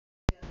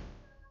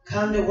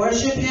come to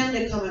worship Him,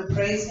 to come and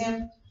praise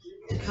Him,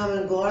 to come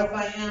and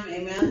glorify Him.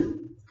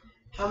 Amen.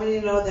 How many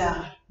know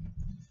that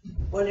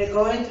when you're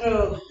going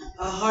through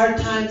a hard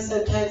time,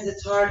 sometimes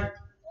it's hard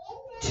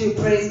to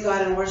praise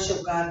God and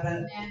worship God,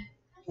 but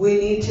we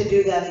need to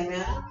do that.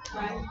 Amen.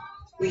 Right.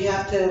 We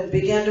have to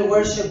begin to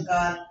worship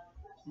God.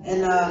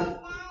 And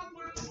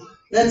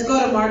let's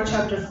go to Mark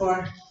chapter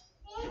 4.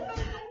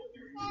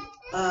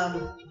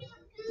 I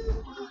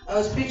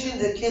was preaching to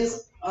the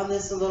kids on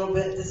this a little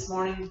bit this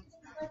morning,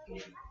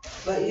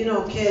 but you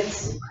know,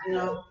 kids, you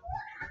know.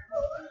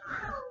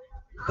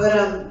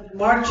 But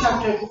Mark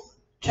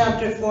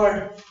chapter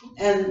 4,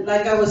 and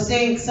like I was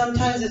saying,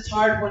 sometimes it's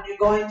hard when you're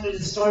going through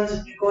the storms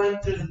and you're going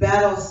through the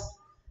battles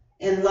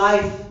in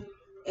life.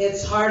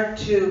 It's hard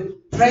to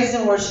praise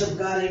and worship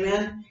God,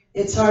 amen.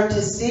 It's hard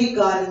to see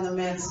God in the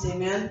midst,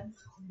 amen.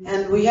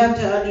 And we have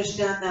to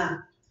understand that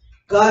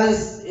God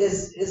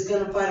is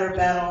going to fight our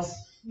battles.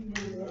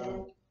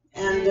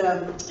 And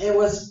it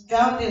was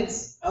found in,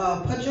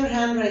 put your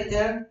hand right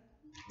there,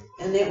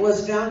 and it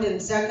was found in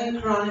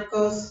 2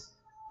 Chronicles,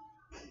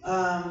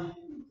 2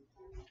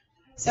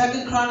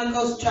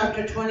 Chronicles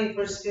chapter 20,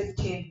 verse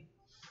 15.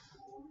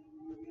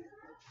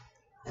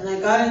 And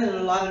I got it in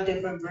a lot of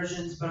different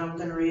versions, but I'm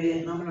going to read it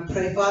and I'm going to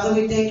pray. Father,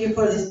 we thank you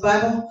for this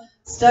Bible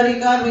study,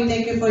 God. We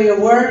thank you for your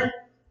word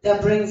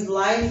that brings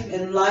life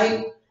and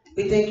light.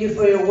 We thank you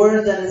for your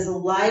word that is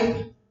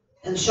alive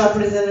and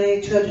sharper than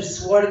any two-edged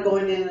sword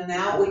going in and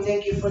out. We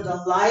thank you for the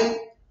light,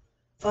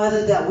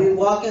 Father, that we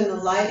walk in the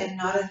light and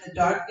not in the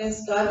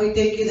darkness. God, we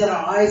thank you that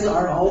our eyes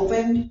are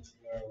opened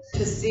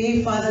to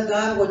see, Father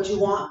God, what you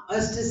want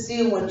us to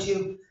see and what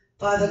you,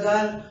 Father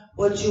God,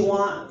 what you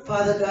want,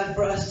 Father God,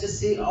 for us to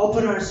see.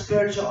 Open our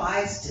spiritual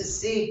eyes to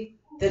see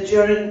that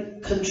you're in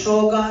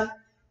control, God,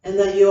 and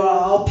that you are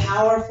all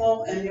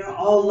powerful and you're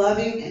all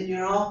loving and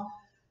you're all,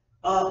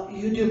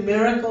 you do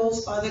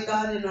miracles, Father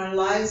God, in our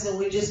lives. And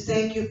we just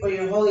thank you for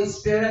your Holy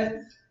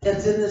Spirit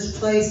that's in this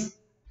place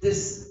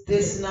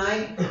this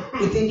night.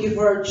 We thank you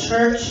for our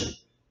church.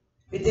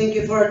 We thank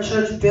you for our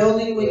church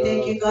building. We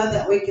thank you, God,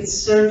 that we could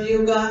serve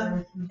you,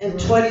 God, in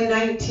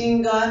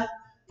 2019, God,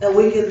 that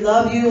we could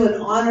love you and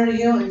honor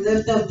you and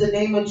lift up the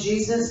name of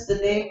Jesus, the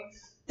name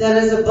that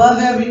is above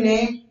every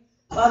name.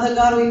 Father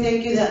God, we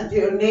thank you that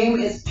your name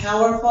is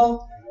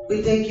powerful.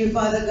 We thank you,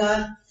 Father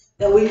God,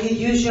 that we can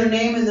use your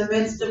name in the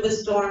midst of a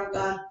storm,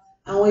 God.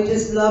 And we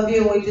just love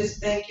you and we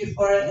just thank you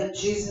for it in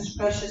Jesus'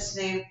 precious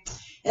name.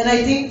 And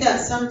I think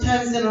that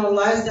sometimes in our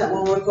lives that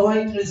when we're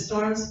going through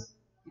storms,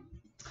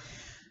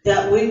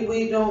 that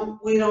we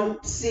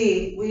don't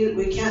see,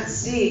 we can't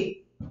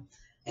see,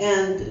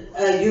 and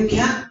you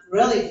can't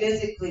really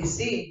physically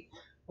see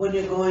when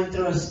you're going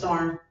through a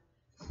storm.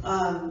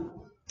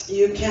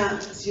 You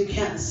can't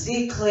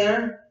see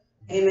clear,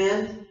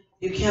 amen.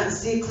 You can't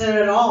see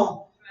clear at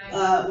all.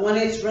 When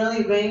it's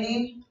really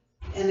raining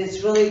and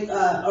it's really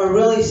or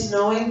really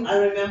snowing. I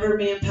remember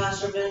me and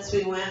Pastor Vince,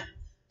 we went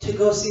to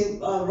go see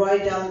Roy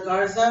de la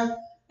Garza,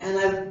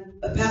 and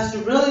Pastor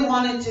really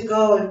wanted to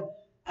go, and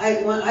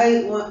I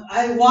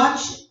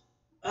watch,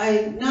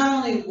 I not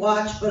only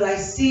watch, but I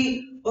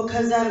see what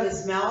comes out of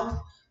his mouth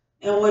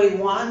and what he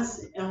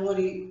wants and what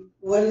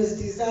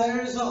his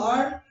desires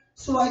are.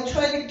 So I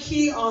try to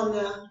key on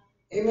that,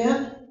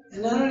 amen.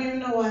 And I don't even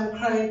know why I'm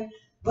crying,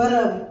 but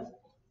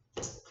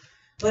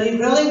he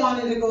really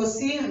wanted to go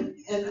see him,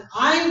 and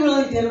I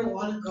really didn't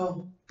want to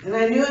go. And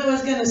I knew it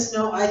was going to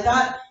snow. I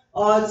thought,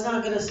 oh, it's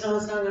not going to snow,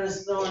 it's not going to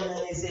snow. And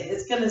then they say,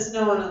 it's going to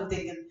snow. And I'm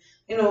thinking,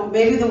 you know,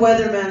 maybe the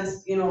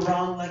weatherman's, you know,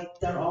 wrong, like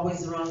they're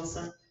always wrong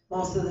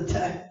most of the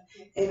time.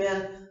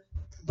 Amen.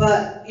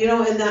 But, you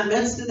know, in that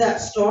midst of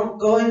that storm,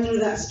 going through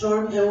that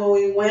storm, and when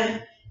we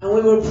went and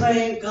we were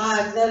praying,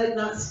 God, let it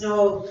not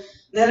snow.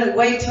 Let it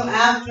wait till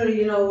after,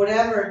 you know,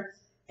 whatever.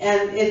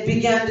 And it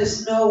began to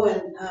snow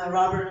when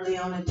Robert and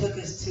Leona took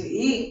us to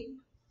eat.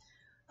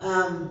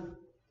 And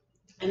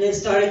it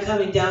started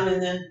coming down,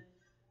 and then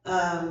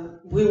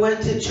we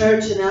went to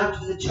church, and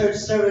after the church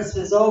service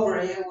was over,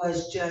 it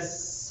was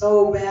just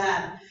so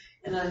bad.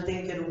 And I'm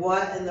thinking,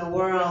 what in the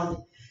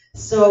world?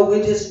 So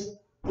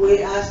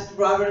we asked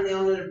Robert and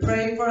Leona to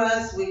pray for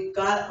us. We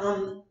got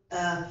on,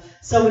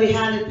 somebody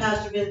handed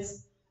Pastor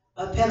Vince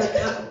a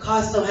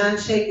Pentecostal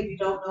handshake. If you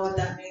don't know what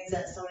that means,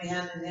 that somebody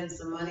handed him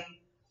some money.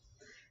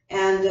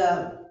 And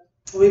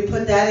we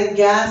put that in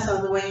gas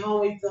on the way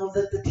home. We filled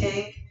up the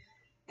tank.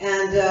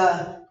 And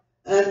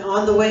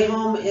on the way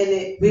home,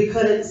 we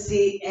couldn't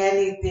see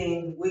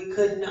anything.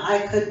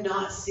 I could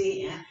not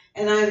see.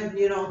 And I'm,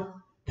 you know,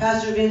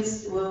 Pastor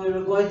Vince, when we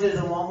were going through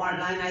the Walmart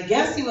line, I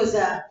guess he was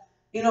at,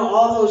 you know,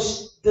 all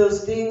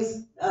those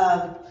things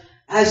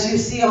as you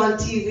see on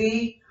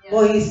TV. Yeah.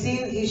 Well,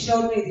 he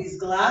showed me these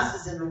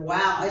glasses, and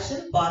wow, I should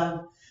have bought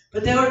them,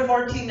 but they were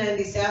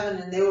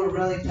 $14.97, and they were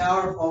really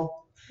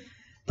powerful.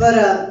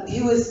 But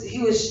he was,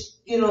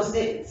 you know,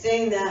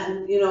 saying that,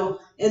 and you know,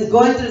 and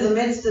going through the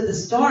midst of the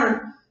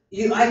storm,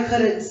 I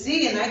couldn't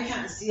see, and I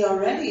can't see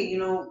already, you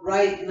know,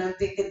 right? And I'm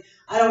thinking,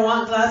 I don't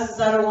want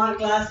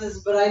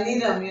glasses, but I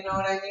need them, you know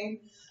what I mean?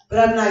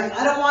 But I'm like,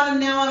 I don't want them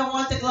now, I don't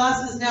want the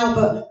glasses now.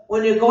 But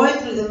when you're going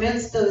through the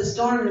midst of the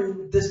storm,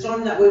 and the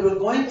storm that we were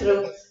going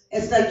through,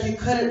 it's like you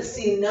couldn't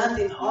see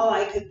nothing.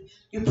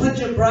 You put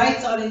your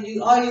brights on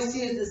and all you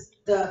see is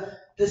the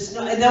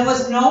snow. And there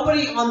was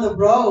nobody on the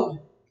road.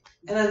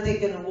 And I'm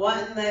thinking,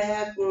 what in the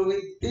heck were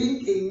we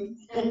thinking?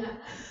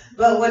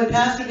 But when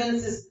Pastor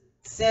Vince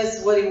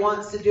says what he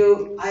wants to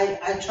do,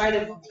 I try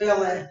to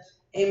fulfill it,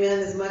 amen,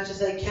 as much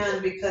as I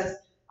can, because,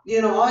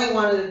 all he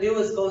wanted to do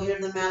was go hear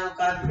the man of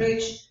God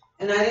preach,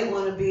 and I didn't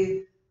want to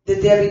be the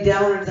Debbie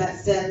Downer that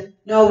said,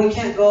 no, we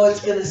can't go,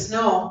 it's going to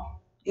snow.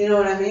 You know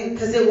what I mean?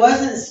 Because it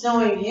wasn't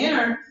snowing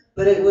here,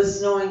 but it was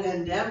snowing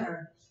in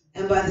Denver.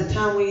 And by the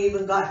time we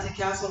even got to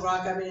Castle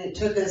Rock, I mean, it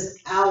took us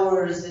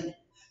hours and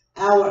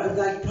hours,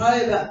 like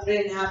probably about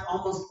 3.5,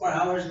 almost 4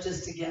 hours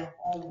just to get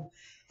home.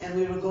 And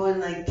we were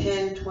going like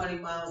 10, 20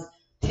 miles,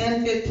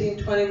 10, 15,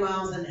 20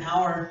 miles an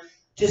hour,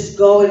 just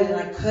going, and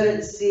I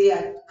couldn't see,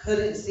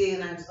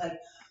 and I was like,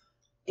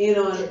 and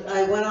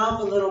I went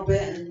off a little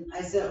bit, and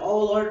I said,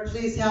 oh Lord,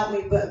 please help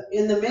me. But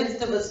in the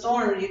midst of a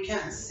storm, you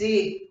can't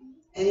see,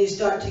 and you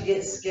start to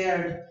get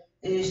scared,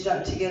 and you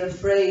start to get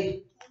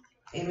afraid,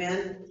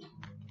 amen.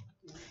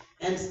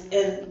 And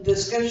the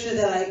scripture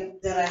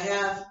that I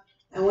have,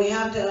 and we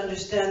have to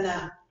understand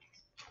that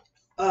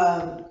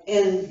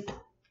in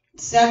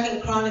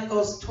 2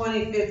 Chronicles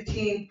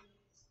 20:15,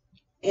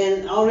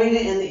 and I'll read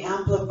it in the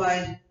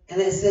Amplified, and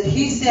it said,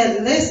 he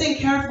said, listen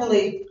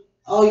carefully,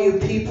 all you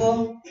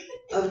people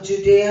of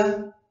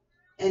Judea,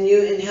 and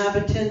you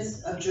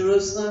inhabitants of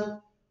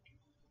Jerusalem,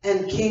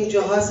 and King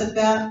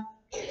Jehoshaphat,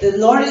 the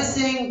Lord is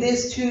saying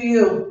this to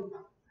you,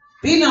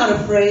 be not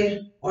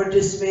afraid or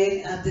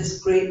dismayed at this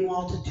great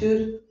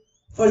multitude,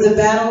 for the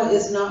battle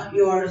is not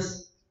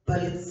yours,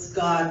 but it's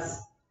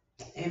God's.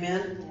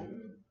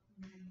 Amen.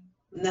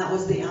 And that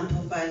was the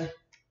Amplified.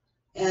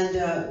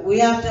 And we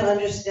have to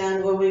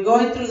understand when we're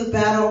going through the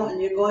battle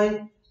and you're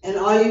going, and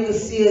all you can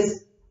see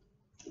is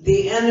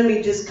the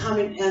enemy just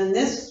coming. And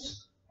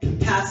this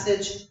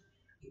passage,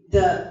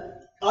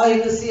 all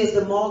you can see is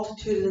the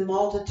multitude and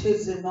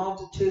multitudes and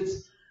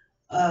multitudes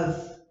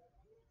of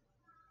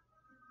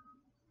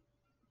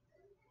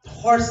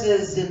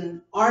horses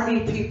and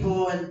army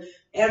people and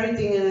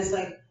everything. And it's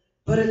like,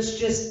 but it's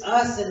just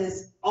us, and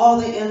it's all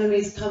the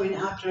enemies coming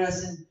after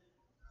us.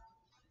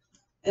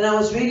 And I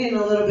was reading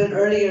a little bit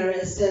earlier,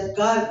 it said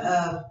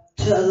God,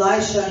 to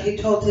Elisha, he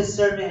told his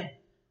servant,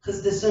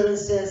 because the servant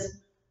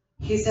says,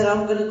 he said,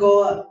 I'm going to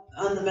go up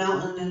on the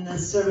mountain. And the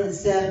servant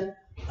said,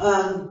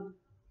 I'll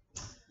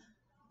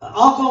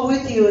go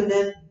with you. And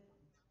then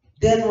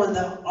when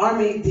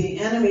the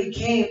enemy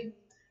came,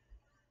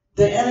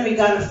 the enemy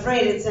got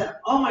afraid and said,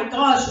 oh my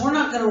gosh, we're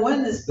not going to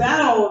win this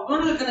battle. We're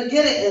not going to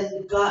get it.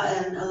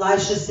 And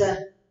Elisha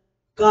said,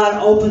 God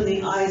opened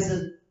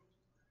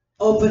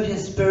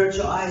his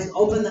spiritual eyes,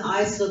 opened the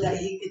eyes so that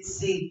he could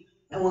see.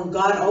 And when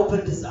God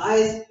opened his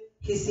eyes,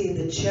 he seen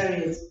the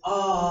chariots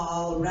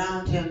all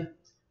around him.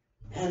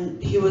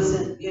 And he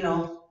wasn't,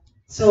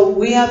 So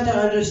we have to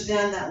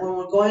understand that when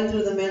we're going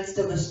through the midst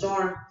of a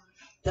storm,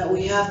 that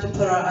we have to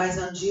put our eyes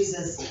on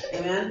Jesus.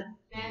 Amen?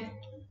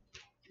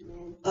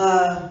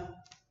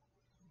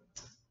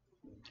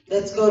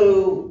 Let's go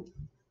to,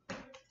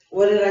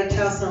 what did I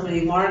tell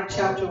somebody? Mark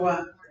chapter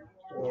what?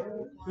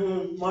 4.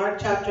 Mark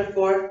chapter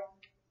 4.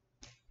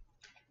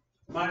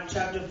 Mark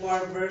chapter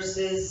 4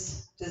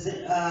 verses,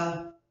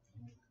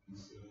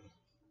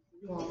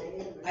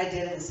 I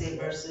didn't say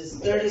verses,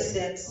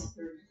 36.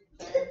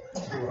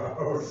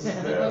 Wow.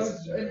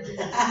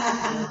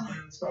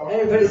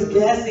 Everybody's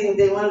guessing,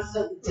 they want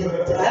something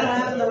to, I don't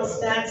have no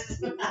snacks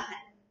tonight.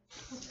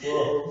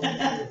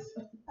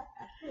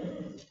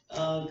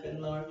 Oh, good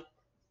Lord.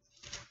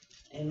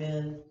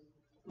 Amen.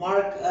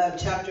 Mark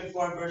chapter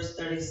 4 verse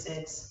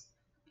 36,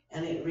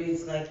 and it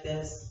reads like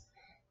this.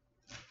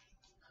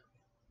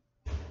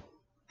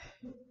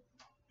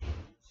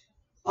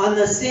 On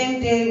the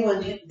same day when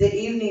the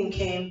evening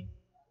came,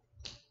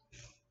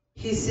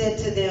 he said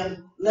to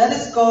them, let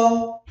us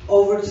go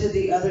over to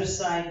the other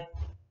side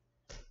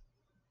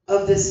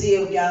of the Sea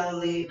of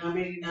Galilee. And I'm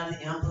reading out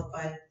the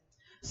Amplified.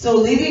 So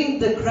leaving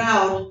the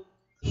crowd,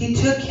 he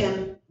took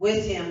him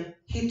with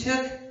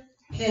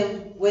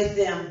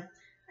them,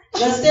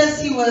 just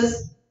as he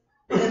was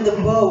in the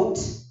boat,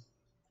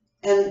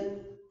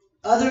 and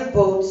other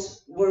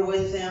boats were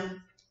with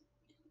them.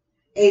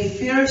 A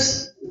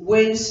fierce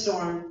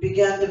windstorm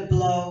began to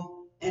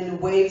blow,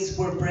 and waves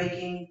were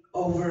breaking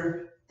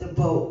over the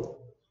boat,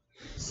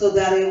 so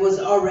that it was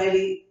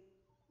already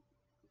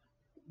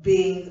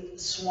being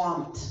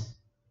swamped.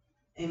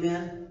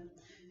 Amen.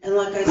 And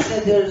like I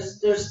said,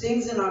 there's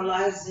things in our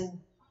lives, and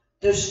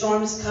there's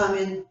storms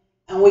coming,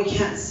 and we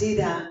can't see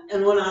that.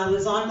 And when I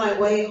was on my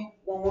way,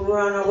 when we were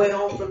on our way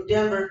home from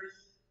Denver,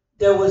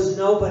 there was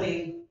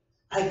nobody.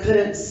 I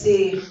couldn't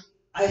see.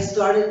 I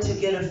started to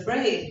get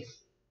afraid,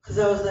 because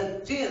I was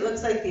like, gee, it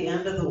looks like the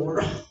end of the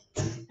world.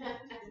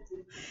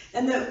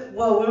 And we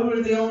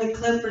were the only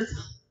Clippers,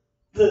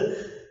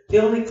 the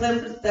only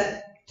Clippers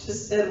that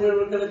just said we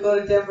were going to go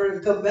to Denver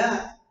and come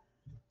back.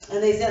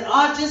 And they said,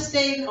 "Oh, just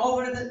stay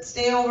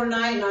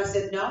overnight." And I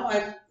said, "No,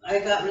 I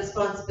got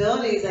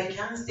responsibilities. I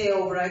can't stay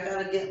over. I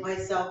gotta get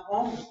myself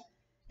home."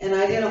 And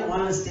I didn't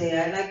want to stay.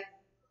 I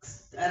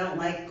don't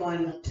like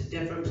going to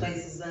different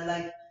places. I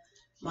like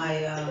my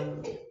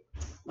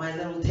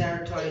little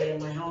territory in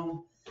my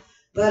home.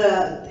 But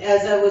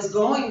as I was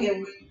going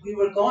and we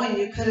were going,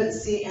 you couldn't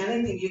see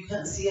anything. You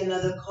couldn't see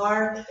another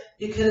car.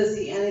 You couldn't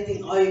see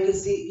anything. All you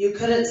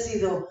couldn't see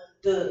the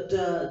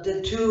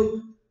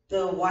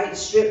white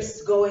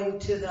strips going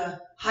to the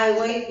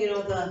highway. You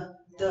know,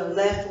 the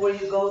left where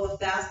you go, the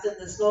fast and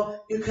the slow.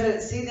 You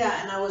couldn't see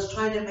that, and I was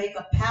trying to make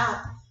a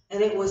path,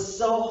 and it was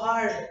so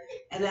hard.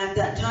 And at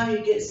that time, you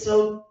get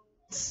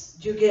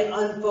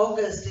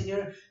unfocused, and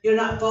you're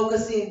not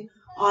focusing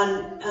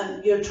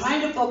on. You're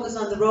trying to focus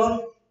on the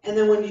road. And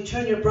then when you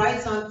turn your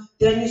brights on,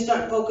 then you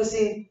start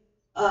focusing,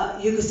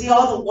 you can see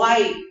all the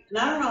white. And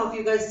I don't know if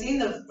you guys seen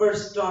the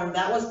first storm.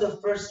 That was the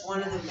first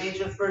one of the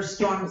major first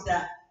storms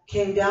that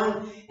came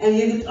down.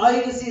 And all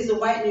you can see is the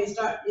white, and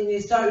you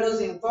start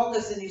losing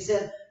focus, and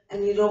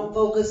you don't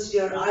focus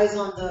your eyes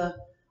on the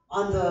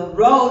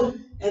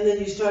road, and then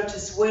you start to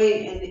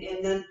sway, and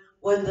then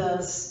when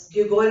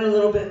you're going a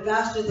little bit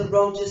faster, the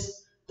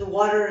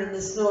water and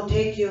the snow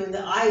take you, and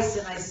the ice,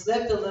 and I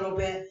slipped a little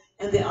bit.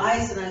 And the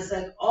ice, and I was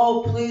like,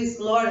 "Oh, please,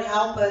 Lord,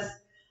 help us."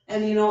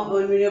 And you know,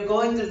 when you're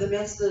going through the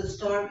midst of the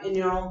storm in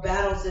your own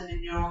battles and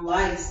in your own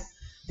lives,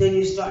 then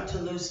you start to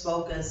lose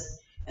focus,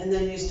 and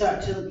then you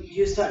start to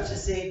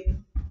see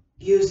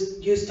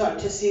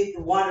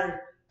the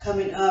water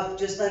coming up,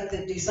 just like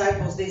the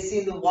disciples. They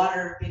seen the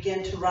water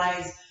begin to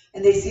rise,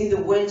 and they seen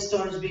the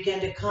windstorms begin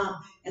to come,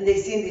 and they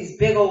seen these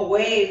big old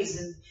waves,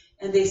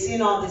 and they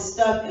seen all this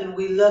stuff, and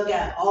we look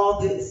at all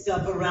this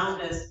stuff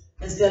around us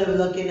instead of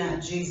looking at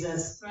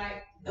Jesus.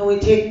 Right. And we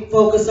take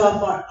focus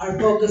off our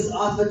focus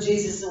off of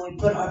Jesus, and we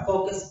put our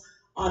focus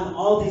on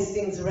all these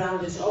things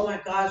around us. Oh my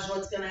gosh,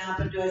 what's going to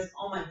happen to us?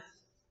 Oh my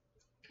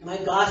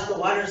gosh, the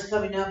water's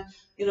coming up.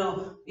 You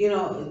know,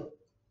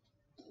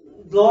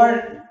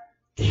 Lord,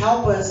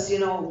 help us. You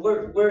know,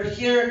 we're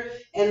here,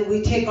 and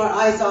we take our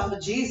eyes off of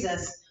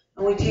Jesus,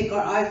 and we take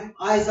our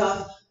eyes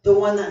off the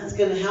one that's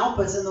going to help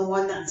us, and the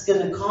one that's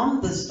going to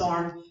calm the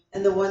storm,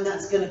 and the one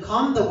that's going to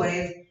calm the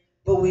wave.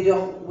 But we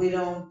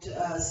don't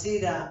see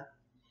that.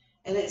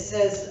 And it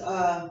says,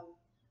 I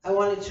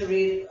wanted to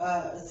read.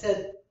 It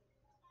said,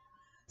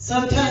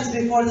 sometimes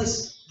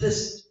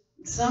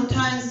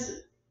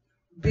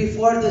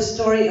before the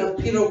story of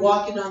Peter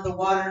walking on the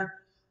water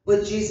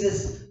with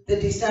Jesus, the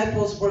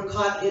disciples were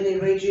caught in a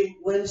raging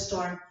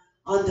windstorm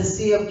on the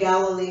Sea of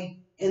Galilee.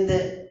 In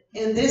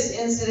this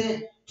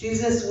incident,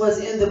 Jesus was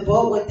in the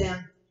boat with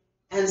them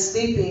and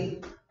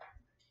sleeping.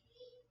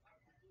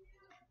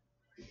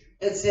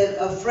 It said,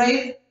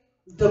 afraid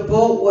the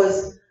boat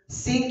was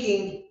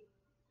sinking,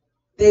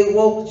 they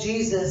woke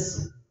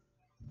Jesus.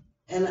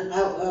 And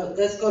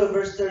let's go to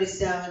verse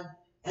 37.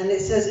 And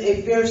it says,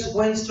 a fierce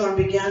windstorm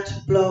began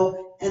to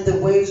blow, and the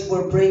waves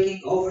were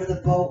breaking over the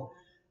boat,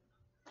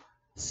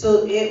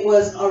 so it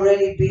was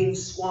already being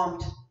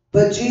swamped.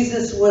 But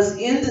Jesus was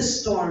in the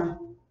storm.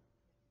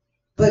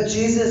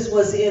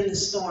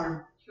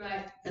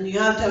 Right. And you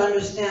have to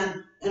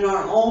understand, in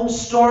our own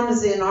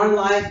storms in our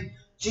life,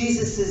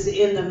 Jesus is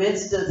in the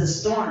midst of the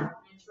storm.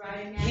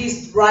 Right.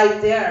 He's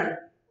right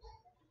there.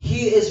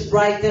 He is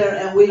right there,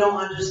 and we don't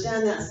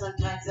understand that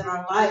sometimes in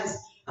our lives,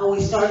 and we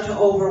start to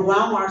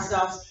overwhelm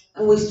ourselves,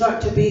 and we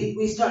start to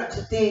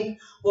think,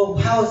 well,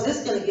 how is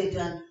this going to get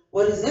done?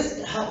 What is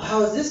this?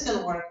 How is this going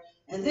to work?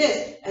 And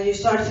you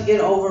start to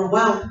get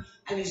overwhelmed,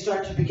 and you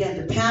start to begin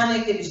to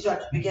panic, and you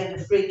start to begin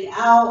to freak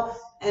out,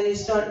 and you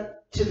start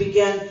to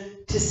begin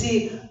to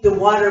see the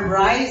water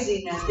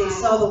rising. As they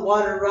saw the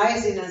water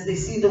rising, as they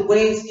see the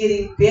waves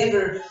getting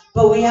bigger.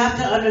 But we have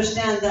to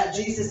understand that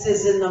Jesus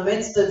is in the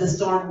midst of the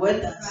storm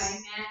with us.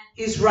 Right.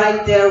 He's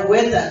right there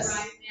with us.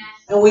 Right.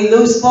 And we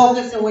lose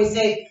focus, and we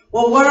say,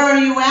 well, where are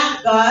you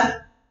at,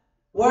 God?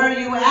 Where are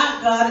you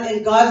at, God?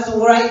 And God's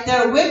right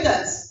there with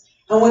us.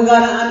 And we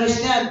got to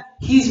understand,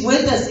 He's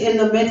with us in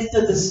the midst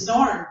of the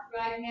storm.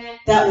 Right.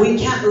 That we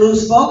can't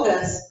lose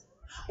focus.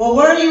 Well,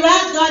 where are you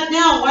at, God,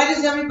 now? Why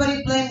does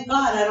everybody blame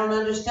God? I don't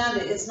understand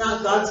it. It's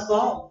not God's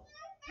fault.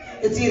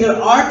 It's either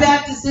our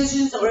bad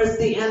decisions or it's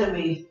the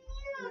enemy.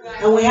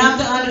 And we have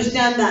to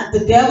understand that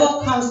the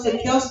devil comes to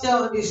kill,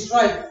 steal, and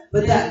destroy,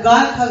 but that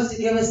God comes to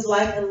give us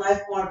life and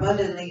life more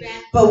abundantly.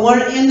 But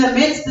we're in the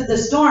midst of the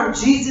storm.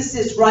 Jesus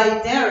is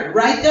right there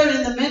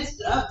in the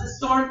midst of the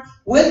storm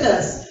with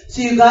us.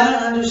 So you got to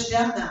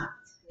understand that.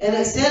 And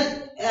it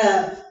said,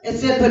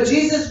 but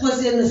Jesus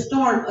was in the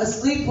storm,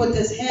 asleep with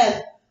his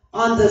head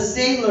on the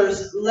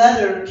sailor's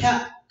leather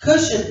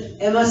cushion.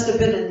 It must have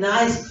been a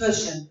nice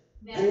cushion.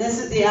 And this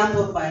is the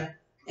Amplified.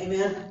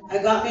 Amen.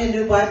 I got me a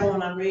new Bible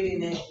when I'm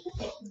reading it.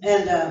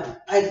 And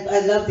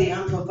I love the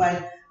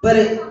Amplified. But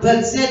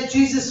it said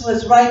Jesus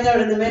was right there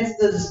in the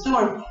midst of the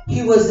storm.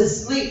 He was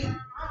asleep.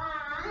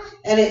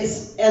 And it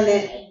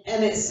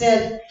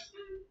said,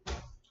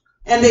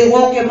 and they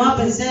woke him up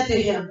and said to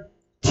him,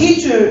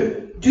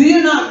 Teacher, do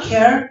you not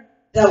care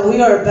that we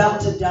are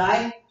about to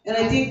die? And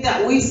I think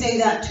that we say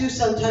that too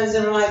sometimes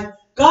in our life.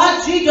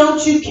 God, gee,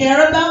 don't you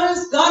care about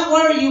us? God,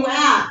 where are you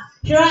at?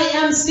 Here I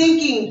am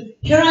sinking.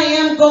 Here I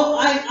am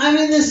I'm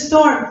in this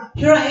storm.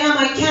 Here I am.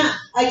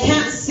 I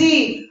can't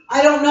see.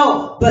 I don't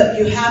know. But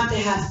you have to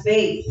have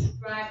faith.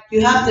 Right.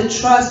 You have to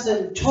trust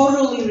and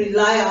totally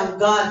rely on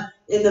God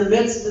in the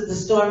midst of the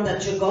storm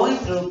that you're going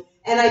through.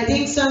 And I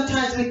think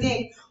sometimes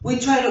we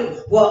try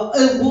to,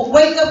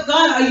 wake up,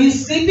 God. Are you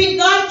sleeping,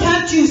 God?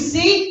 Can't you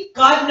see?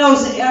 God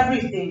knows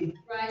everything.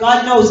 Right.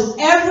 God knows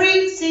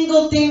every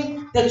single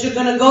thing that you're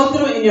going to go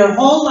through in your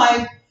whole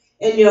life,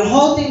 in your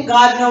whole thing.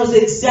 God knows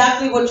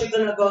exactly what you're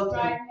going to go through.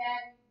 Right.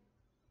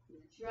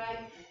 Right.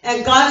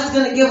 And God is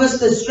going to give us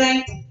the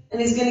strength, and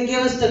He's going to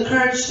give us the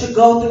courage to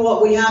go through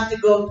what we have to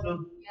go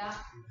through. Yeah.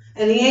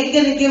 And He ain't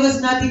going to give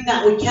us nothing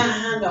that we can't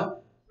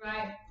handle.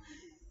 Right.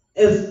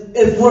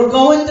 If we're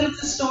going through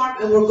the storm,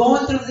 and we're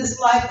going through this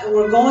life, and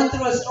we're going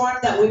through a storm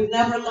that we've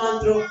never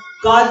gone through,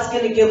 God's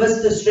going to give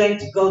us the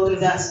strength to go through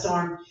that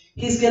storm.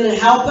 He's going to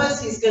help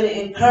us. He's going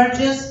to encourage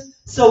us.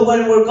 So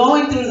when we're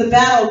going through the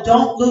battle,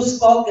 don't lose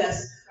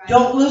focus. Right.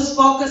 Don't lose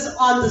focus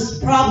on this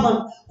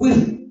problem.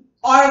 We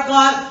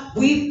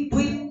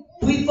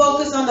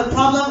focus on the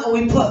problem, and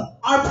we put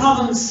our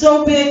problem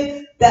so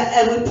big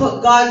and we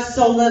put God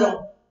so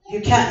little.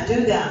 You can't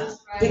do that.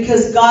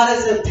 Because God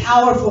is a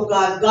powerful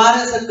God. God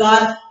is a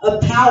God of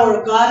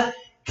power. God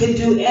can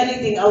do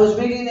anything. I was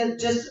reading it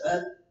just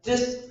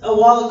a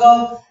while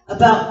ago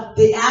about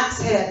the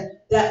axe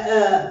head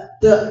that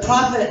the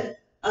prophet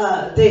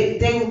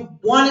they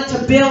wanted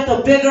to build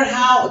a bigger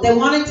house. They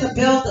wanted to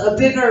build a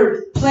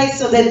bigger place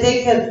so that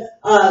they could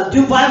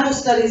do Bible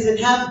studies and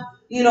have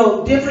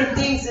different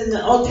things in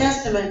the Old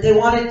Testament. They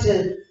wanted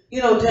to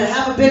to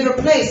have a bigger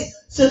place.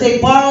 So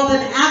they borrowed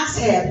an axe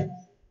head.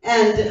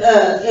 And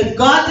if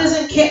God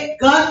doesn't care,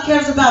 God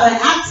cares about an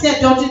axe head,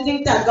 don't you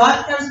think that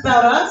God cares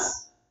about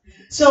us?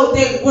 So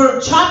they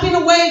were chopping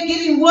away,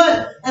 getting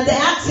wood, and the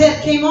axe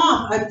head came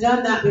off. I've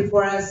done that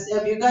before.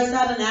 Have you guys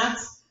had an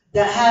axe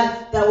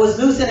that was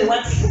loose and it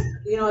went,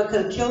 it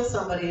could have killed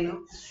somebody,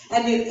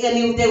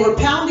 And they were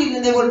pounding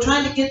and they were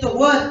trying to get the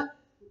wood,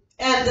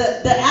 and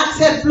the axe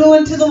head flew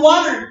into the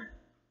water,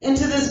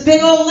 into this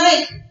big old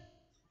lake.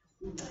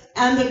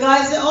 And the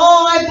guy said,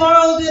 "Oh, I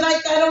borrowed it.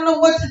 I don't know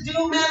what to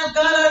do, man of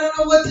God. I don't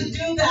know what to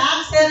do. The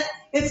axe head,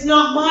 it's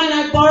not mine.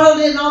 I borrowed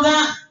it and all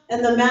that."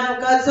 And the man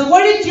of God said,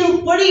 where do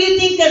you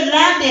think it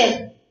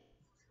landed?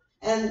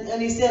 And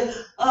he said,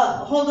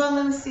 hold on,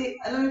 let me see.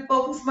 Let me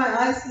focus my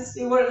eyes to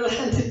see where it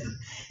landed.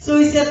 So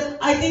he said,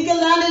 "I think it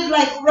landed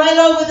like right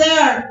over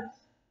there."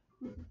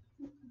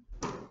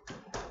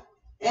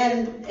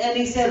 And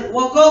he said,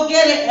 "Well, go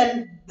get it."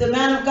 And the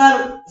man of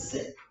God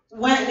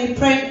went and he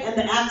prayed, and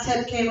the axe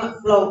head came up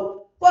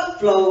float. What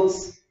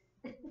floats?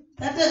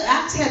 The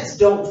axe heads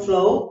don't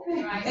float.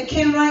 Right. It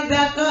came right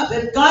back up.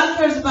 If God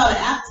cares about an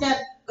axe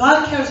head,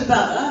 God cares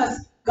about us.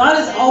 God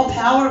is all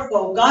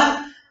powerful.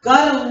 God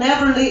will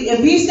never leave. If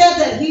He said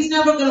that He's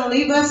never going to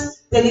leave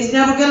us, then He's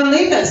never going to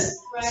leave us.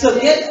 Right. So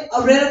get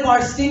rid of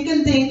our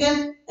stinking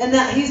thinking, and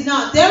that He's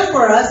not there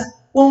for us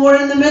when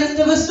we're in the midst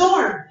of a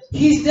storm.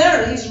 He's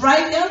there. He's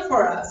right there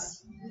for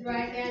us.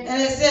 Right.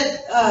 And it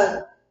said,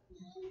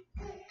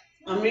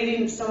 I'm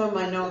reading some of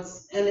my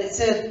notes, and it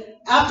said,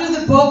 after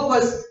the boat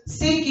was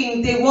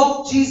sinking, they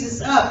woke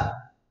Jesus up,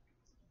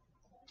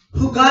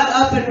 who got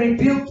up and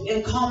rebuked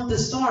and calmed the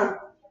storm.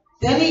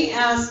 Then he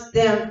asked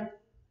them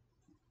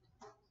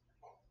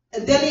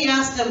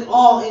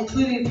all,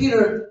 including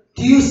Peter,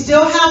 "Do you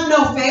still have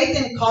no faith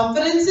and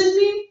confidence in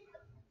me?"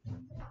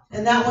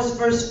 And that was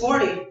verse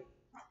 40.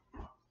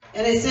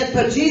 And it said,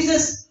 but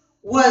Jesus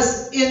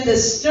was in the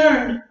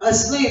stern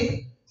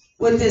asleep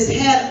with his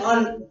head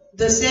on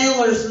the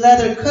sailor's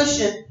leather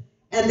cushion.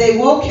 And they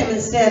woke him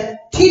and said,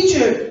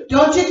 "Teacher,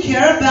 don't you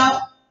care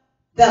about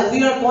that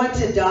we are going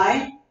to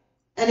die?"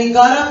 And he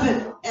got up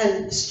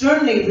and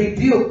sternly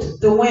rebuked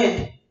the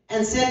wind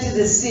and said to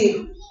the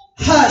sea,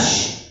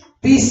 "Hush,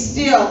 be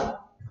still."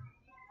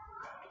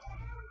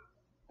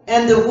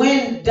 And the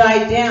wind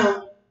died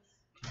down.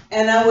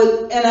 And I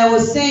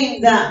was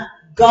saying that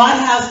God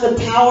has the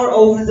power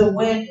over the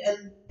wind,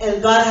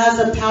 and God has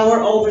the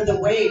power over the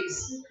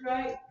waves.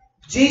 Right.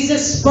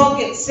 Jesus spoke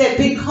it, said,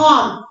 "Be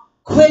calm,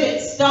 quit it,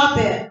 stop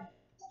it."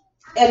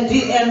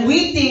 And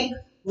we think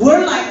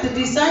we're like the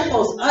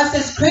disciples, us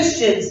as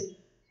Christians.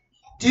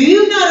 Do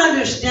you not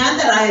understand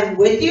that I am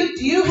with you?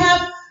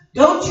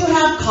 Don't you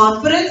have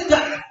confidence?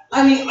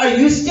 I mean, are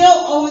you still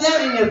over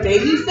there in your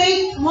baby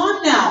faith? Come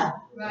on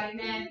now. Right,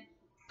 man.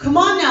 Come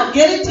on now,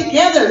 get it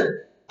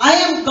together. I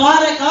am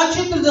God. I got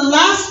you through the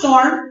last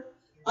storm.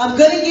 I'm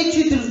going to get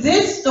you through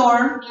this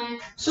storm.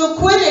 So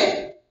quit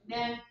it.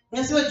 Man.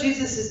 That's what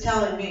Jesus is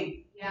telling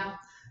me. Yeah.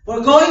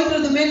 We're going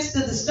through the midst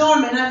of the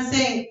storm, and I'm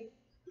saying,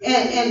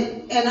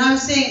 and I'm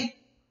saying,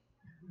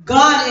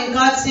 God, and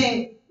God's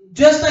saying,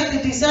 just like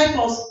the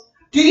disciples,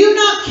 do you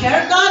not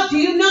care, God? Do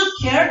you not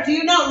care? Do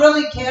you not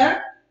really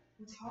care?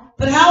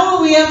 But how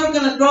are we ever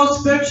going to grow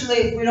spiritually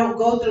if we don't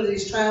go through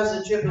these trials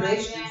and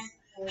tribulations?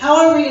 How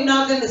are we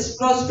not going to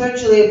grow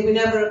spiritually if we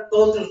never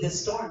go through the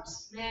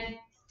storms? Man.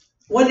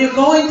 When you're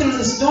going through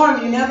the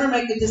storm, you never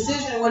make a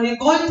decision. When you're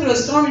going through a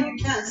storm and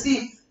you can't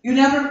see, you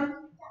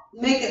never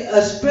make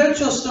a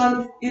spiritual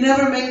storm. You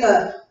never make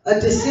a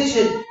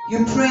decision.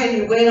 You pray and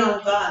you wait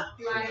on God.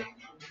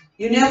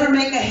 You never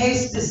make a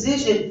haste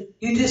decision.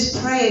 You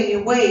just pray and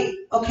you wait.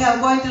 Okay,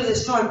 I'm going through the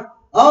storm.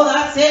 Oh,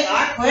 that's it.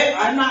 I quit.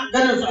 I'm not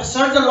going to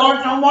serve the Lord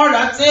no more.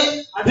 That's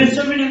it. I've been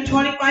serving Him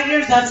 25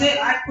 years. That's it.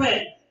 I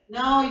quit.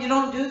 No, you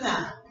don't do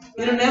that.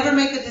 You don't never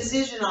make a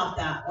decision off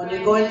that when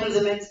you're going through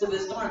the midst of a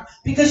storm.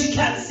 Because you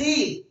can't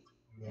see.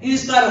 You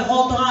just got to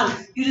hold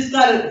on. You just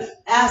got to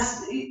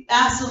ask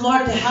the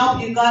Lord to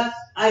help you. God,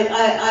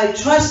 I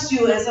trust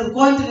you as I'm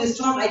going through this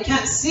storm. I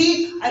can't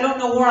see. I don't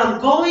know where I'm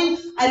going.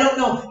 I don't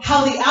know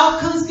how the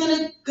outcome's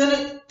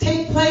gonna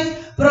take place.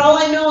 But all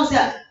I know is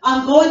that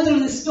I'm going through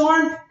the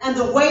storm, and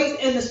the wave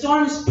and the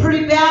storm is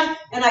pretty bad,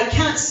 and I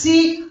can't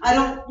see. I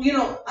don't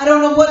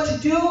know what to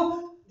do.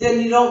 Then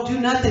you don't do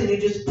nothing. You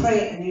just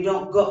pray, and you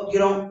don't go. You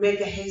don't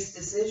make a haste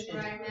decision.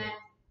 Right, man.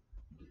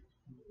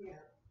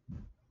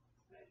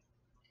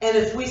 And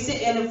if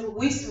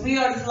we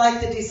are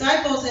like the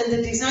disciples, and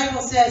the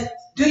disciple says,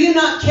 "Do you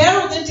not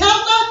care?" Then tell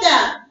God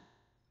that.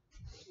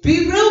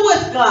 Be real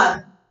with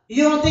God.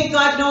 You don't think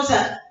God knows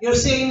that? You're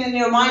saying in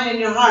your mind and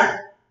your heart,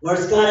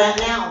 "Where's God at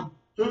now?"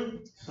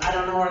 I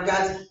don't know where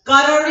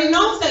God already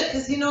knows that,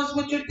 because He knows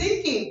what you're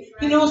thinking.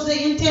 He knows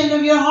the intent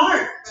of your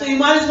heart. So you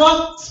might as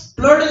well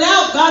blurt it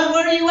out. God,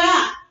 where are you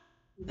at?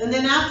 And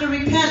then after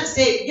repent,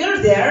 say,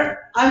 "You're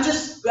there. I'm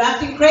just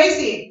acting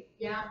crazy.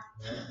 Yeah.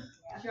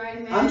 That's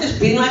right, man. I'm just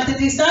being like the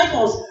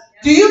disciples."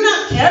 Do you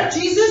not care,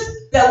 Jesus,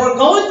 that we're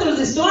going through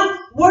the storm?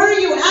 Where are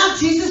you at,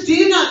 Jesus? Do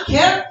you not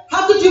care?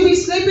 How could you be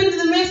sleeping in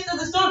the midst of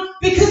the storm?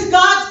 Because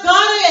God's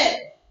got it.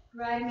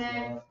 Right,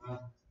 man.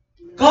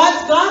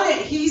 God's got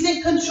it. He's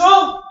in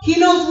control. He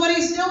knows what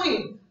He's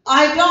doing.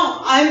 I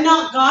don't. I'm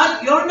not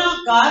God. You're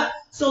not God.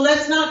 So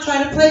let's not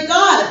try to play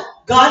God.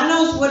 God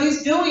knows what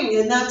He's doing,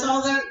 and that's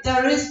all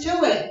there is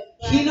to it.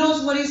 He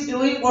knows what He's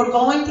doing. We're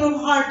going through a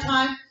hard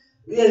time,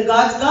 and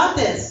God's got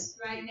this.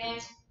 Right, man.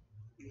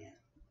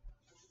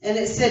 And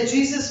it said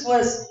Jesus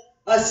was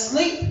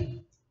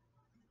asleep.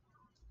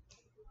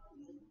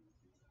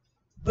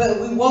 But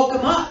we woke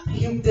Him up.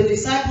 The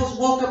disciples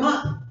woke Him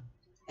up.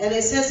 And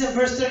it says in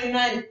verse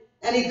 39,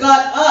 "And He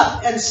got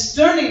up and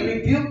sternly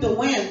rebuked the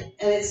wind.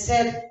 And it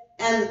said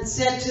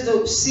to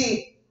the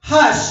sea,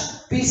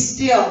 'Hush, be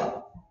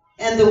still.'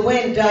 And the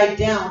wind died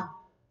down.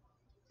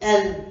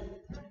 And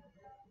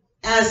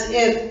as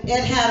if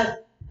it had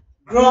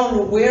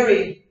grown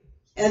weary.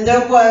 And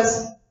there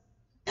was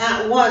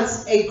at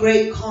once a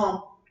great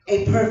calm,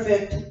 a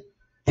perfect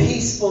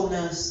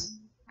peacefulness.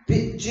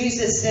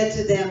 Jesus said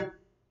to them,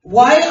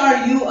 'Why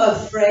are you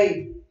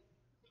afraid?'"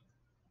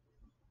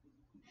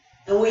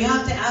 And we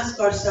have to ask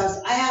ourselves,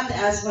 I have to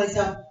ask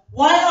myself,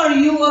 why are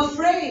you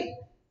afraid?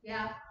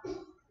 Yeah.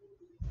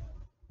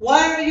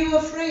 Why are you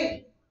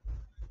afraid?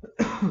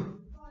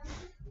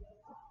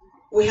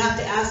 We have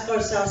to ask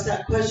ourselves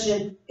that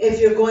question if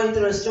you're going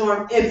through a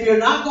storm. If you're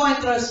not going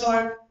through a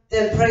storm,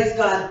 then praise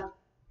God.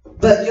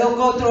 But you'll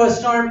go through a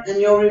storm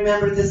and you'll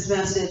remember this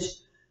message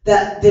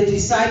that the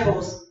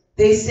disciples,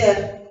 they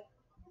said,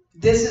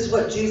 this is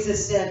what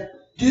Jesus said,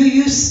 "Do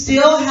you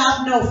still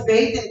have no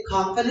faith and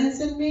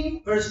confidence in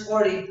me?" Verse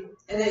 40.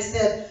 And it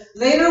said,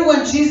 later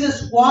when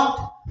Jesus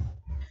walked,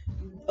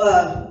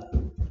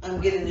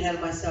 I'm getting ahead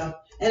of myself.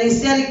 And He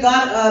said, He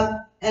got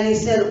up and He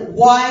said,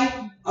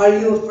 "Why are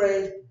you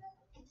afraid?"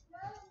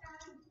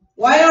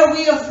 Why are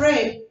we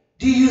afraid?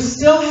 Do you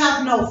still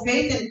have no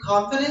faith and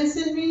confidence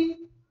in me?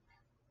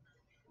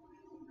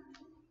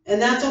 And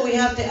that's what we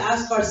have to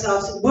ask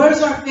ourselves.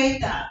 Where's our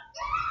faith at?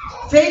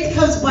 Faith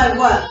comes by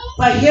what?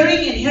 By hearing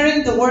and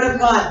hearing the Word of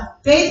God.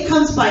 Faith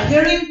comes by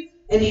hearing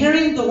and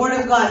hearing the Word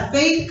of God.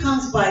 Faith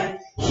comes by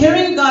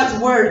hearing God's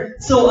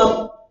Word.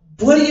 So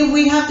what do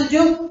we have to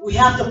do? We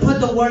have to put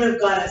the Word of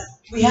God.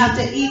 We have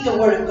to eat the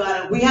Word of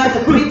God. We have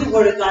to breathe the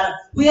Word of God.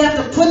 We have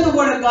to put the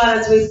Word of God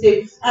as we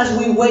sleep, as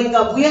we wake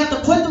up. We have to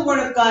put the Word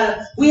of God.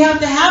 We have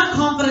to have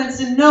confidence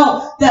and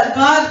know that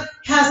God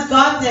has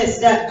got this,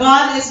 that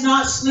God is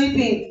not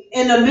sleeping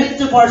in the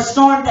midst of our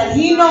storm, that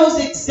He knows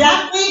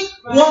exactly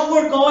what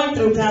we're going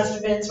through,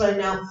 Pastor Vince, right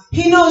now.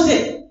 He knows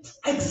it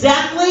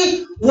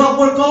exactly what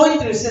we're going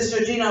through,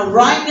 Sister Gina.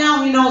 Right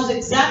now, He knows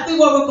exactly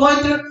what we're going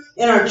through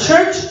in our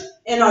church,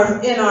 in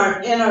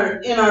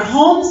our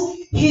homes.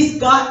 He's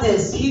got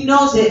this. He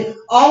knows it.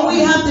 All we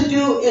have to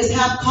do is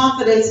have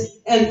confidence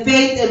and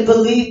faith and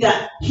believe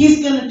that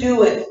He's going to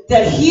do it.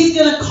 That He's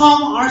going to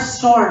calm our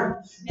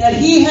storm. That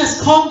He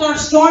has calmed our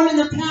storm in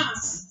the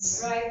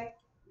past. Right.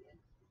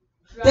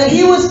 That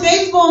He was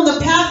faithful in the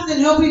past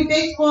and He'll be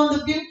faithful in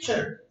the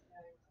future.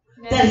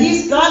 That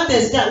He's got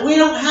this. That we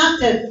don't have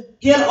to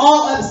get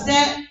all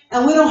upset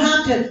and we don't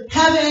have to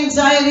have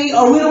anxiety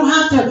or we don't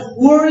have to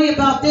worry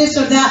about this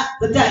or that.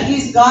 But that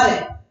He's got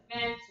it.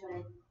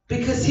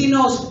 Because He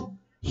knows,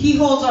 He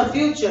holds our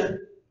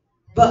future.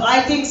 But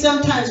I think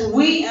sometimes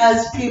we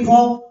as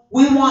people,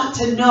 we want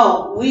to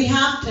know. We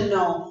have to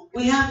know.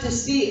 We have to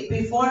see it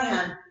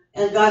beforehand.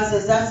 And God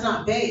says that's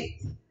not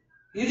faith.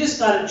 You just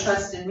got to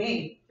trust in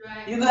me.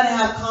 Right. You got to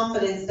have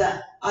confidence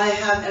that I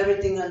have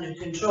everything under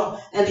control.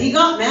 And he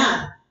got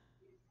mad.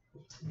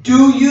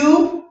 Do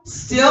you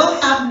still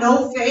have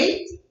no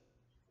faith?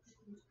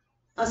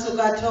 That's what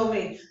God told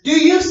me. Do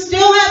you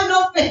still have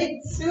no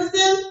faith,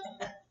 Susan?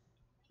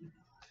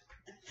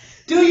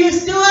 Do you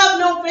still have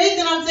no faith?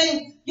 And I'm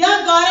saying,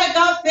 yeah, God, I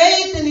got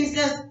faith. And he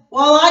says,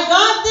 well, I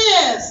got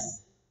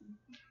this.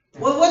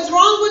 Well, what's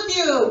wrong with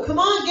you? Come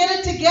on, get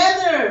it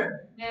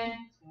together.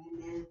 Amen.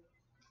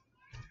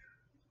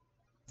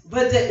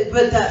 But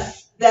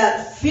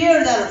that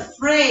fear, that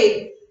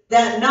afraid,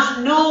 that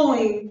not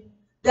knowing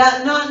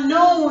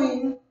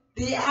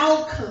the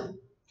outcome,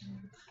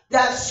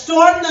 that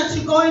storm that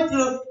you're going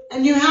through,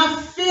 and you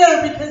have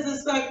fear because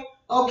it's like,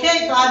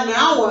 okay, God,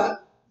 now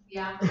what?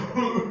 Yeah.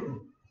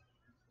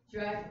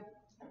 Right.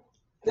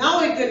 Now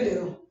what can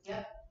do?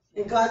 Yep.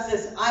 And God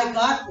says, I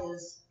got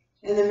this.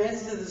 In the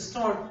midst of the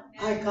storm,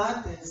 I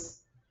got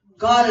this.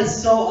 God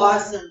is so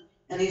awesome,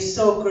 and he's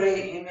so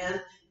great,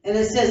 amen. And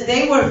it says,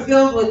 they were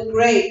filled with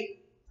great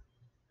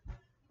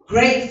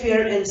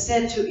fear and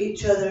said to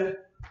each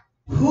other,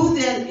 who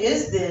then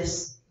is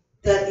this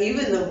that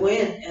even the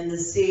wind and the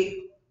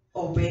sea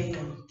obey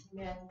him?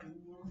 Amen.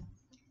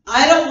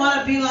 I don't want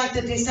to be like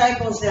the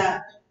disciples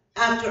that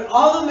after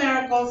all the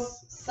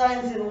miracles,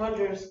 signs and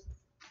wonders,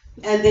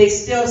 and they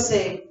still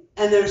say,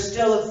 and they're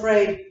still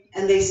afraid,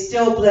 and they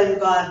still blame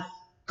God.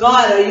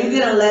 God, are you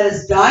going to let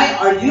us die?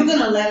 Are you going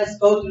to let us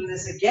go through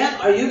this again?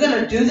 Are you going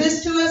to do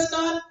this to us,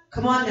 God?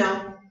 Come on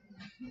now.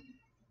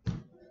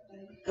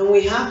 And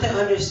we have to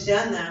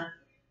understand that.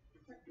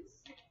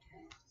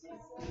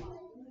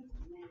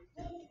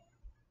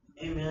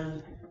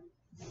 Amen.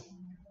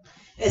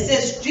 It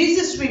says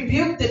Jesus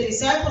rebuked the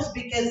disciples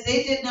because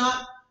they did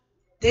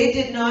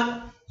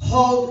not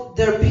hold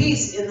their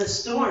peace in the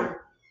storm.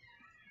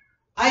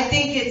 I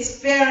think it's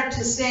fair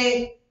to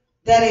say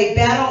that a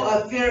battle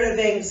of fear of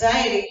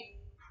anxiety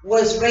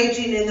was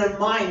raging in their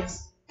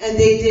minds, and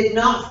they did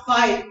not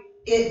fight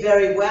it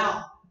very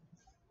well.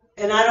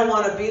 And I don't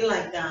want to be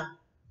like that.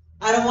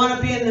 I don't want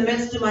to be in the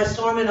midst of my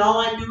storm and all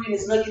I'm doing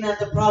is looking at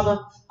the problem.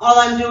 All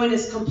I'm doing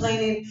is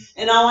complaining,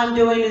 and all I'm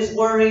doing is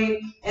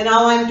worrying, and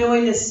all I'm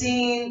doing is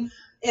seeing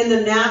in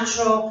the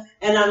natural,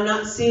 and I'm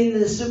not seeing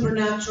the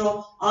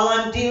supernatural. All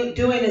I'm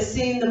doing is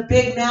seeing the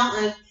big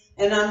mountain,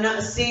 and I'm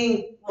not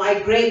seeing my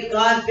great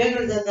God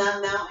bigger than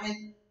that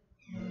mountain.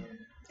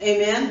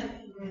 Amen.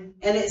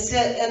 And it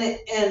said, and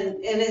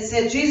it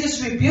said,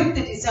 Jesus rebuked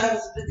the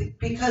disciples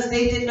because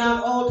they did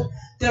not hold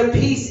their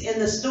peace in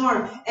the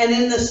storm. And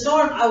in the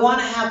storm, I want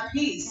to have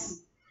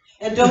peace.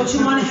 And don't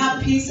you want to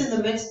have peace in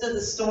the midst of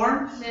the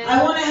storm?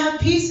 I want to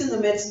have peace in the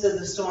midst of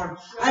the storm.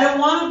 I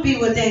don't want to be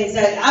with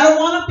anxiety. I don't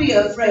want to be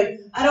afraid.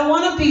 I don't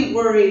want to be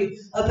worried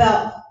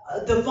about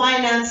the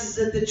finances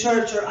at the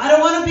church, or I don't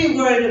want to be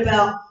worried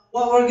about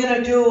what we're going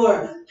to do,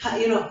 or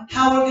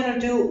how we're going to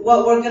do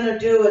what we're going to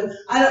do.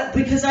 And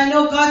because I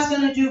know God's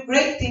going to do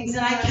great things,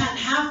 and I can't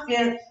have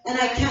fear, and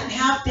I can't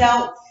have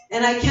doubt,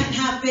 and I can't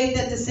have faith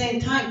at the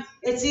same time.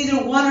 It's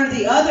either one or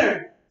the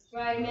other.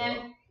 Right,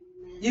 man.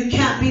 You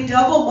can't be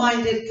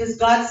double-minded, because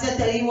God said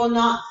that he will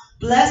not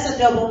bless a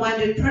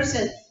double-minded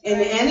person in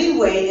any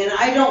way, and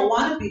I don't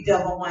want to be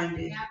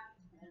double-minded.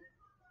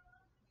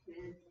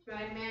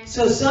 Right, man.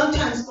 So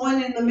sometimes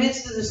going in the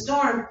midst of the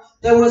storm,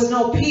 there was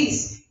no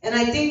peace. And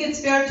I think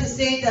it's fair to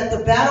say that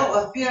the battle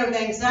of fear of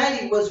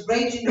anxiety was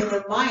raging in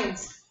their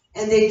minds,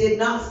 and they did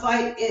not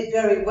fight it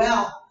very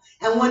well.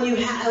 And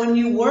when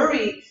you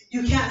worry,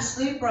 you can't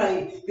sleep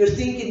right. You're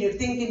thinking,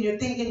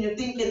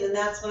 and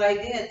that's what I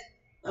did.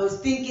 I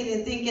was thinking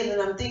and thinking,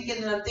 and I'm thinking,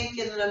 and I'm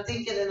thinking, and I'm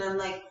thinking, and I'm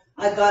like,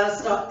 I gotta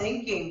stop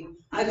thinking.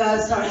 I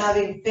gotta start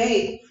having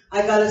faith.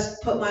 I gotta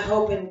put my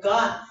hope in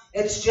God.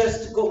 It's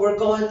just we're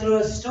going through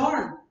a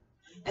storm.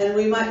 And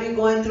we might be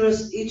going through,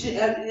 each and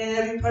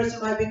every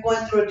person might be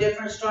going through a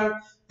different storm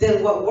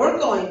than what we're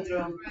going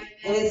through.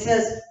 And it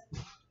says,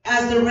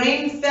 as the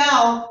rain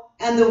fell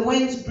and the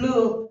winds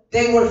blew,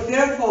 they were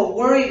fearful,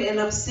 worried, and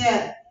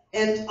upset.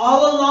 And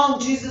all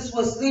along, Jesus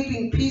was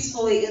sleeping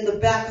peacefully in the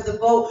back of the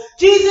boat.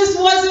 Jesus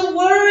wasn't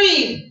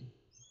worried.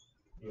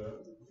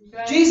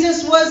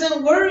 Jesus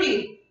wasn't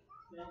worried.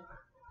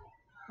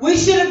 We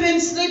should have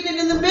been sleeping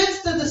in the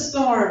midst of the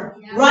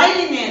storm,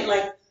 riding it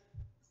like,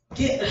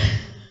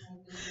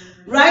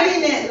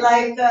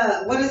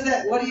 what is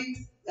that? What do you,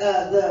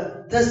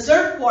 the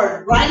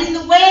surfboard, riding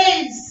the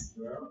waves.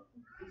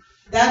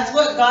 That's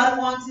what God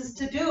wants us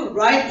to do,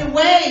 ride the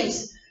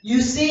waves.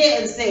 You see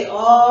it and say,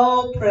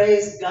 oh,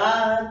 praise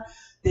God.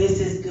 This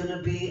is going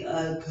to be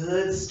a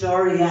good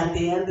story at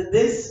the end of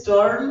this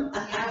storm.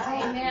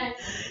 Amen.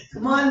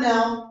 Come on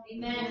now.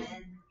 Amen.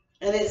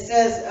 And it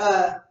says,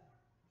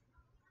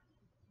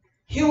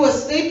 he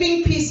was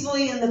sleeping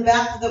peacefully in the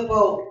back of the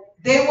boat.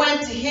 They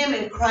went to him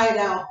and cried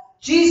out,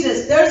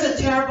 Jesus, there's a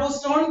terrible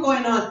storm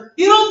going on.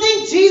 You don't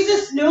think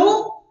Jesus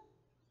knew?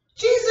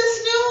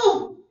 Jesus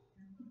knew.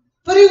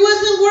 But he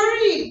wasn't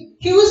worried.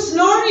 He was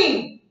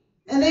snoring.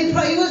 And he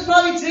was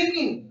probably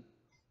dreaming.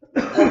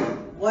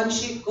 One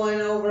sheep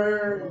going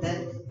over, and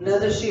then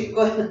Another sheep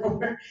going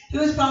over. He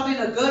was probably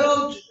in a good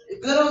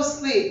old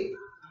sleep.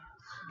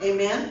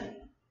 Amen.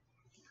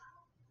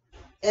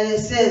 And it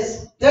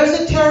says, there's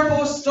a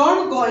terrible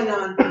storm going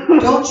on.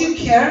 Don't you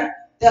care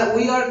that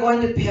we are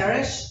going to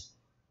perish?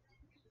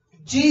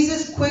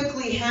 Jesus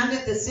quickly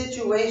handled the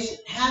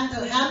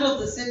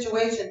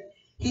situation.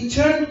 He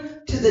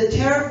turned to the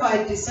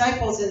terrified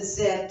disciples and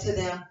said to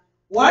them,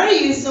 why are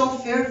you so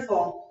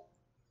fearful?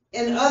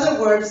 In other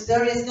words,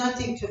 there is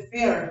nothing to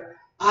fear.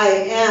 I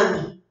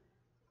am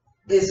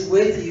is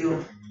with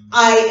you.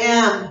 I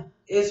am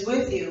is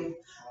with you.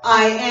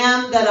 I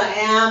am that I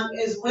am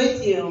is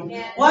with you.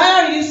 Yes.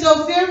 Why are you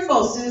so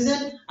fearful,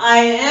 Susan? I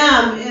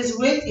am is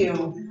with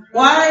you.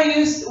 Why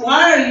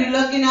are you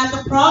looking at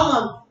the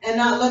problem and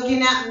not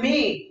looking at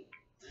me?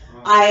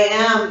 I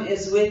am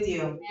is with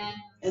you. Yes.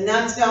 And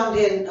that's found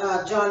in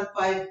John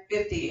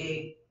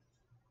 5:58.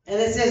 And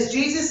it says,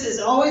 Jesus is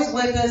always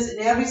with us in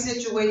every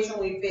situation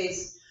we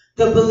face.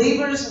 The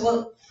believers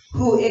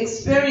who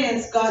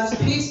experience God's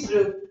peace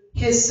through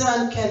His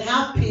Son can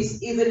have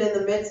peace even in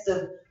the midst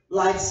of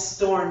life's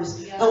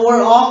storms. Yeah. And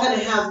we're all going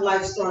to have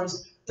life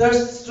storms.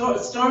 There's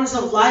storms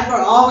of life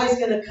are always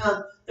going to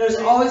come. There's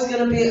always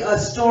going to be a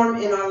storm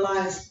in our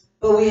lives.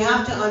 But we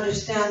have to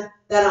understand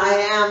that I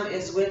am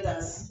is with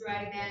us.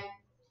 Right, man.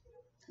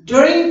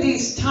 During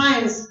these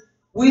times,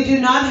 we do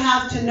not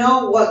have to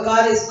know what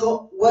God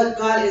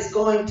is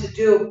going to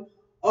do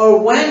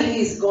or when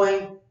He's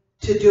going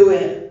to do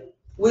it.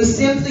 We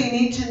simply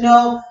need to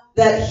know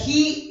that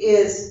He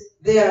is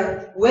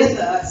there with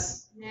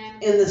us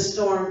in the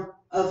storm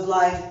of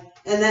life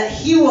and that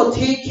He will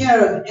take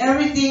care of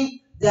everything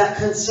that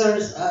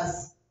concerns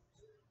us.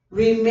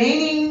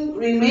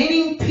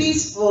 Remaining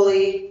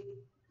peacefully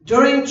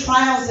during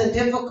trials and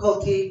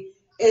difficulty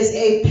is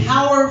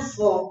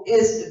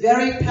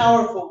very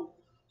powerful.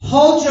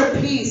 Hold your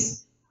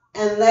peace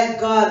and let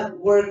God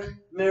work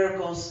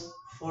miracles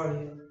for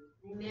you.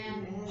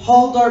 Amen.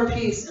 Hold our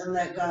peace and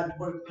let God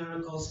work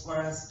miracles for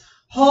us.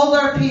 Hold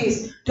our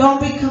peace.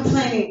 Don't be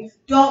complaining.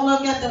 Don't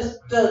look at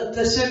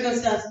the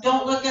circumstance.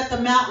 Don't look at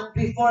the mountain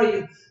before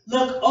you.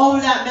 Look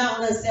over that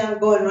mountain and say, I'm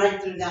going right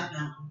through that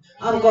mountain.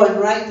 I'm going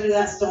right through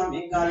that storm,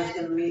 and God is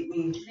going to meet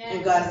me,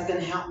 and God is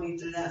going to help me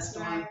through that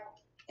storm.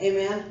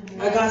 Amen.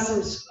 I got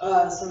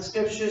some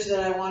scriptures that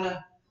I want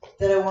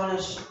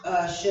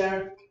to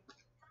share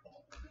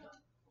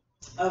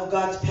of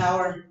God's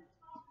power,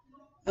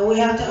 and we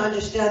have to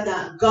understand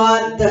that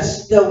God,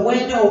 the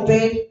wind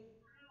obeyed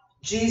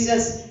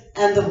Jesus,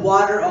 and the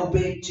water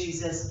obeyed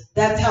Jesus.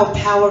 That's how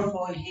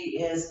powerful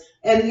He is.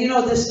 And you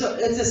know, it's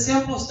a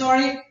simple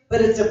story,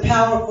 but it's a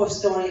powerful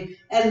story,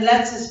 and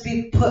lets us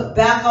be put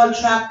back on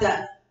track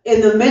that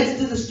in the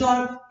midst of the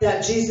storm,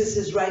 that Jesus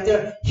is right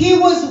there. He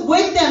was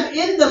with them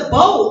in the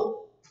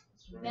boat.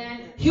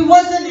 Amen. He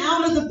wasn't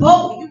out of the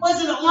boat. He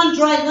wasn't on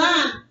dry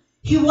land.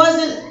 He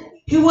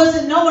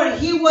wasn't nowhere.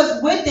 He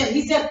was with them.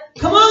 He said,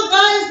 come on,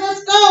 guys,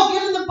 let's go.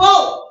 Get in the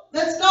boat.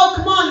 Let's go.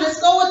 Come on,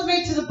 let's go with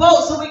me to the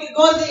boat so we can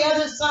go to the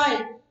other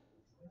side.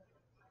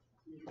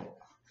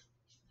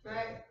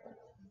 Right.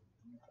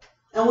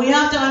 And we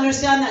have to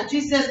understand that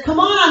Jesus says, come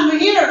on, I'm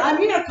here,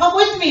 come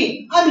with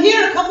me. I'm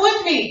here, come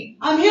with me.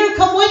 I'm here,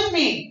 come with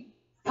me.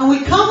 And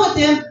we come with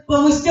Him,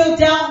 but we still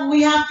doubt, and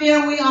we have fear,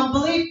 and we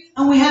unbelief,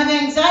 and we have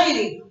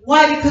anxiety.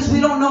 Why? Because we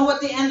don't know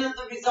what the end of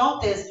the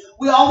result is.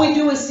 All we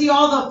do is see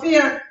all the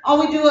fear. All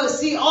we do is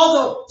see all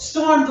the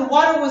storm. The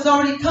water was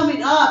already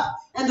coming up,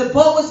 and the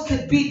boat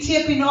could be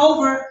tipping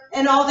over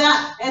and all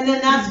that. And then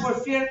that's where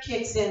fear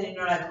kicks in, and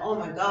you're like, oh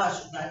my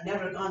gosh, I've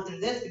never gone through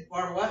this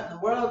before. What in the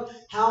world?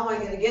 How am I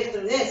going to get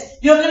through this?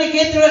 You're going to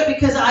get through it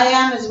because I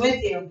am is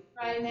with you.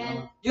 Right,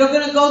 man. You're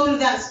going to go through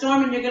that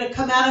storm, and you're going to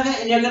come out of it,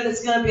 and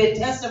it's going to be a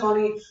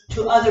testimony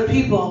to other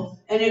people.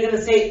 And you're going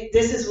to say,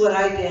 this is what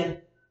I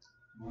did.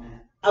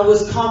 I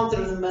was calm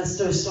through the midst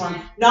of the storm.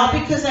 Not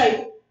because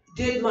I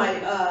did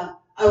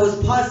I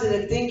was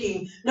positive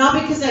thinking. Not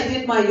because I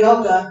did my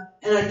yoga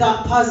and I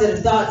thought positive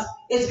thoughts.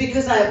 It's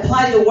because I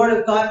applied the Word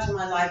of God to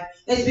my life.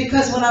 It's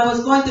because when I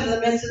was going through the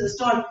midst of the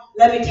storm,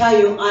 let me tell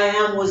you, I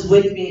am was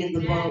with me in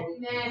the boat.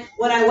 Amen.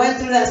 When I went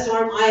through that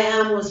storm, I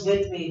am was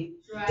with me.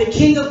 Right. The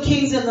King of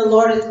Kings and the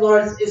Lord of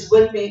Lords is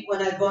with me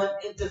when I go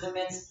into the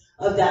midst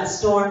of that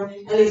storm.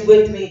 And He's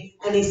with me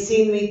and He's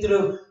seen me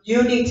through.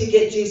 You need to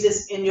get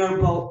Jesus in your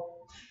boat.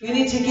 You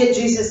need to get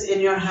Jesus in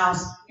your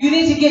house. You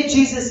need to get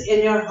Jesus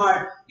in your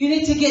heart. You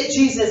need to get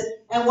Jesus.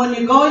 And when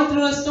you're going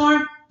through a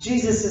storm,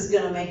 Jesus is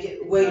going to make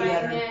it way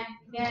better. Amen.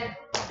 Amen.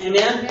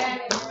 Amen? Amen.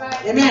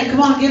 Right. Amen. Come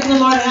on, give the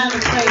Lord a hand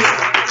of praise.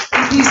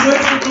 Give these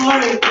words of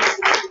glory.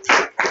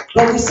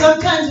 But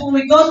sometimes when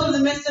we go through the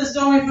midst of the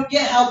storm, we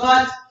forget how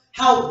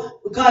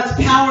God's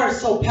power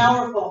is so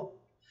powerful.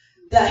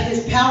 That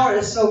His power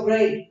is so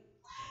great.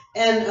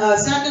 And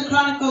 2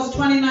 Chronicles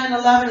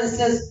 29:11, it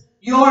says,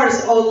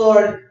 yours, O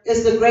Lord,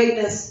 is the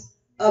greatness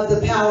of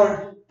the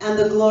power and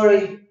the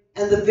glory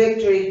and the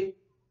victory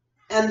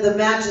and the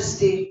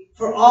majesty.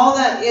 For all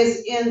that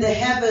is in the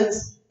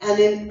heavens and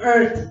in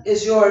earth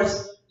is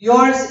yours.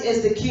 Yours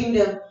is the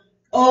kingdom.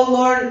 O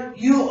Lord,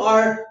 you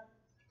are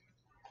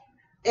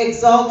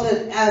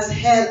exalted as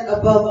head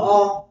above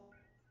all.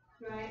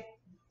 Right.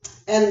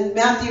 And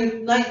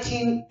Matthew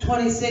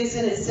 19:26,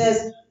 and it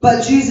says,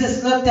 but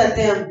Jesus looked at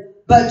them,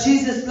 but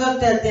Jesus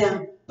looked at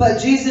them,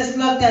 but Jesus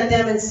looked at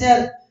them and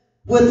said,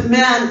 with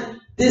man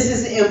this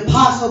is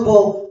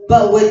impossible,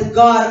 but with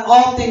God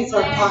all things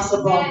are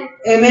possible.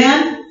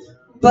 Amen?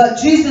 But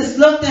Jesus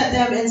looked at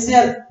them and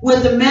said,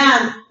 with the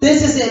man,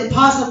 this is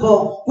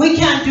impossible. We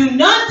can't do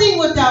nothing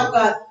without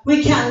God.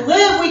 We can't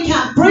live, we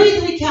can't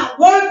breathe, we can't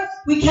work,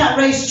 we can't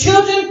raise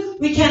children,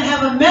 we can't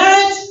have a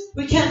marriage,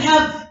 we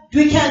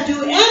can't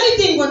do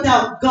anything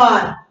without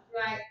God.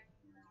 Right.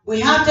 We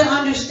have to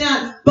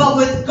understand, but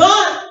with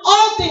God,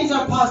 all things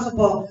are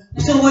possible.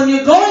 So when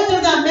you're going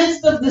through that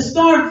midst of the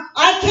storm,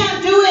 I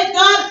can't do it,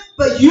 God,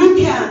 but you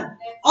can.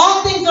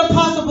 All things are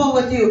possible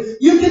with you.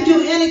 You can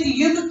do anything.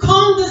 You can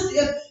calm this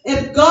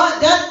if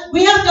God, that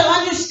we have to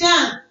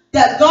understand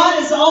that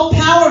God is all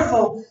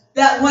powerful.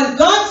 That when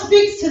God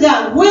speaks to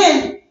that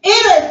wind,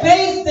 it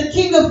obeys the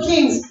King of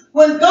Kings.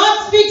 When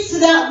God speaks to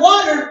that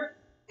water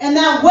and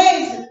that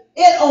waves,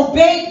 it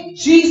obeyed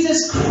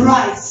Jesus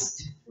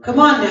Christ. Come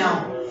on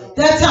now.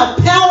 That's how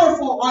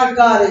powerful our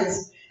God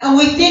is. And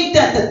we think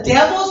that the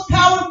devil's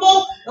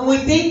powerful, and we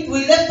think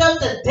we lift up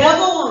the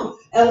devil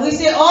and we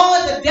say,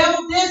 oh, the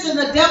devil this and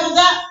the devil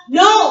that.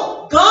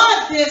 No,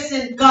 God this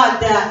and God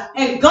that.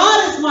 And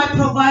God is my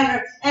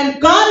provider. And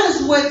God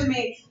is with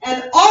me.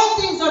 And all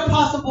things are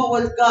possible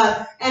with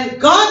God. And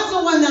God's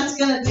the one that's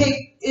going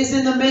to is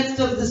in the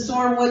midst of the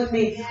storm with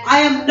me.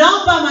 I am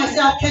not by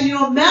myself. Can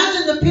you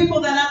imagine the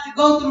people that have to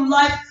go through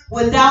life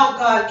without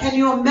God? Can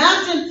you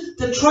imagine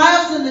the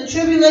trials and the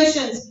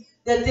tribulations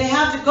that they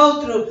have to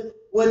go through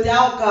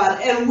without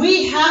God? And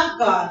we have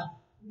God.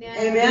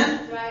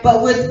 Amen. Right.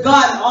 But with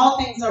God, all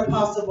things are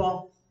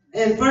possible.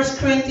 In 1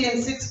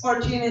 Corinthians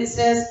 6:14, it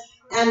says,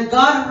 and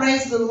God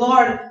raised the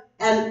Lord,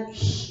 and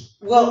he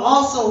will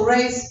also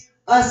raise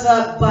us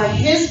up by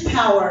his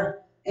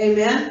power.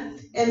 Amen.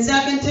 In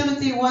 2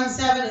 Timothy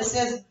 1:7, it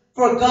says,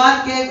 for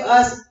God gave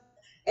us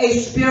a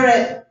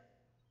spirit.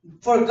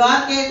 For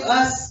God gave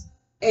us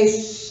a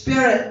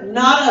spirit,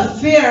 not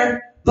of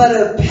fear, but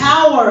of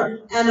power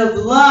and of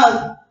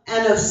love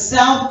and of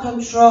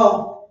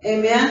self-control.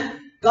 Amen.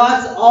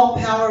 God's all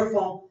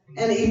powerful.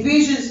 And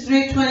Ephesians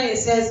 3:20, it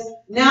says,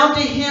 now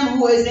to him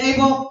who is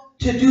able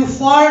to do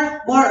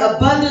far more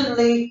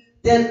abundantly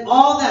than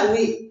all that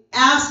we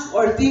ask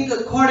or think,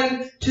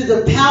 according to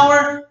the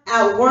power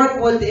at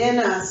work within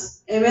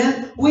us.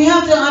 Amen. We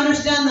have to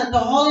understand that the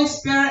Holy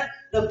Spirit,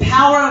 the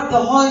power of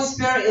the Holy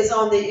Spirit is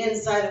on the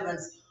inside of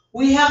us.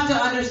 We have to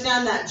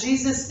understand that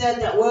Jesus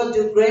said that we'll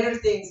do greater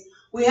things.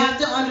 We have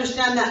to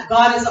understand that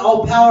God is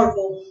all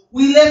powerful.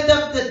 We lift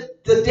up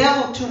the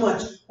devil too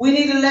much. We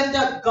need to lift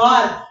up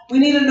God. We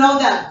need to know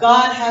that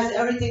God has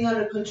everything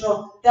under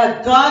control.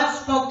 That God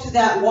spoke to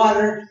that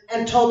water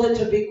and told it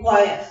to be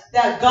quiet.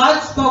 That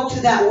God spoke to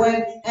that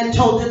wind and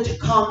told it to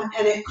come,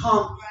 and it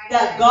calmed.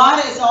 That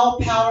God is all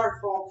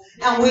powerful.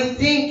 And we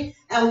think,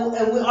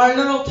 our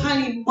little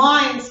tiny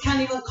minds can't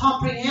even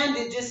comprehend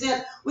it. Just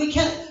said, we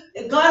can't.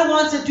 God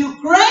wants to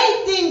do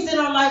great things in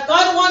our life.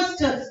 God wants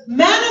to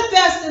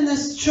manifest in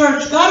this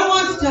church. God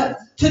wants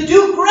to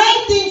do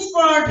great things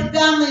for our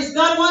families.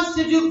 God wants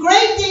to do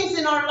great things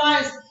in our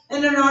lives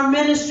and in our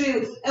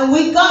ministry. And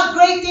we got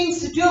great things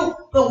to do,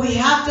 but we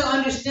have to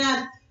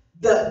understand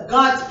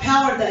God's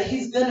power, that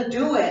he's going to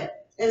do it.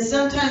 And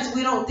sometimes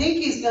we don't think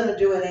he's going to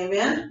do it.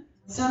 Amen.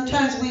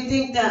 Sometimes we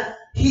think that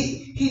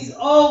he's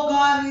oh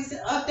God, he's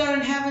up there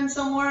in heaven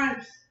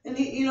somewhere, and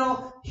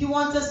he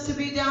wants us to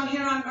be down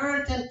here on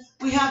earth, and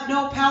we have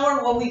no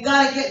power. Well, we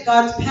got to get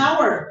God's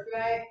power.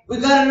 Right. We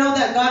got to know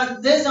that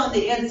God lives on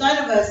the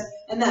inside of us,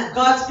 and that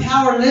God's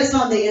power lives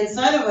on the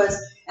inside of us.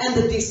 And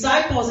the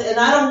disciples, and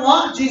I don't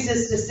want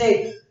Jesus to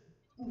say,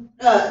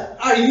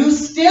 are you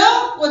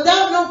still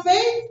without no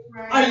faith?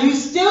 Right. Are you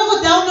still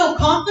without no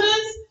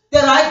confidence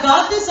that I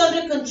got this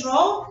under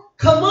control?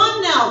 Come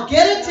on now,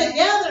 get it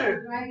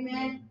together. Right,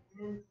 man.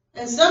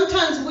 And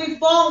sometimes we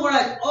fall and we're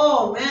like,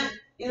 oh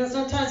man.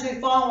 Sometimes we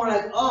fall and we're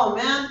like, oh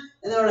man.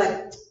 And they're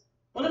like,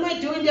 what am I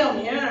doing down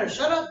here?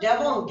 Shut up,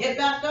 devil, and get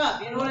back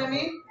up. You know what I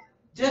mean?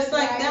 Just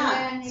like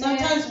that. Amen.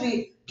 Sometimes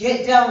we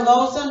get down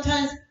low.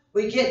 Sometimes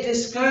we get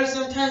discouraged.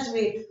 Sometimes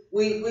we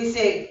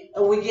say,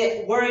 we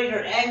get worried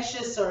or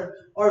anxious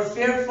or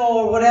fearful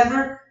or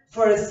whatever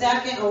for a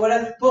second or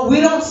whatever. But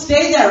we don't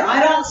stay there.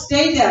 I don't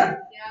stay there.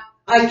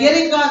 I get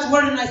in God's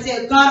word and I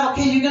say, God,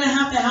 okay, you're going to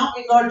have to help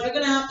me, Lord. You're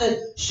going to have to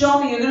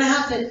show me. You're going to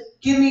have to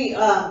give me,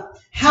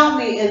 help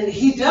me. And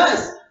he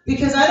does.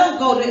 Because I don't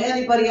go to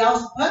anybody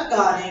else but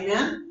God.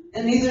 Amen.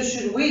 And neither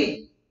should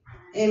we.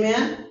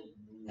 Amen.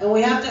 And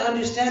we have to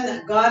understand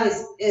that God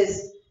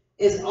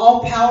is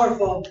all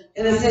powerful.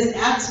 And it says,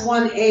 Acts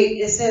 1:8,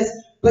 it says,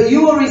 but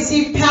you will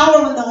receive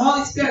power when the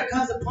Holy Spirit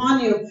comes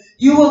upon you.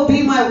 You will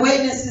be my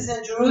witnesses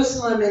in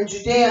Jerusalem and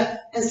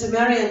Judea and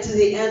Samaria and to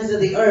the ends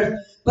of the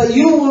earth. But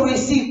you will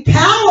receive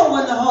power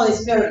when the Holy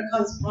Spirit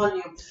comes upon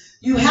you.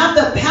 You have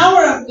the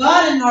power of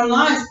God in our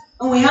lives,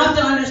 and we have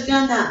to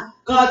understand that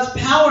God's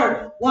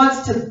power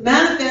wants to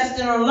manifest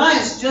in our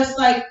lives, just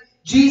like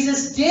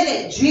Jesus did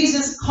it.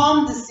 Jesus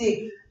calmed the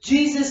sea.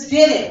 Jesus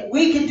did it.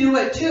 We can do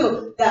it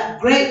too.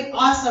 That great,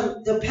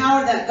 awesome, the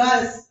power that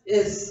God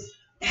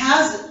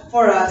has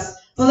for us.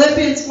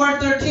 Philippians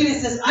 4:13,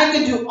 it says, I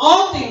can do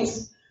all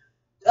things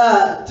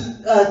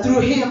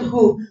through him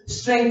who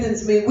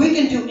strengthens me. We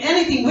can do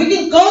anything. We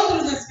can go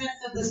through this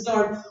midst of the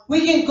storm.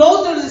 We can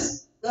go through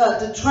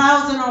the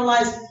trials in our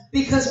lives.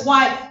 Because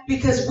why?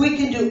 Because we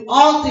can do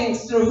all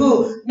things through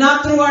who?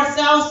 Not through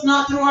ourselves,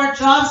 not through our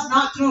jobs,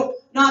 not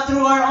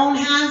through our own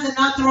hands, and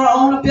not through our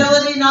own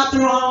ability, not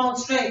through our own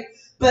strength.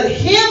 But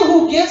him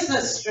who gives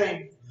us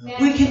strength. Amen.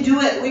 We can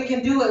do it. We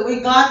can do it. We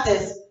got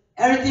this.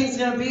 Everything's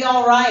going to be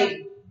all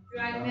right.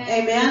 Amen.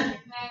 Amen.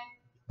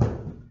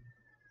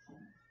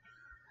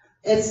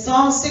 It's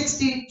Psalm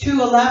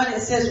 62:11.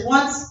 It says,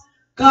 once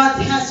God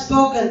has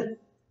spoken,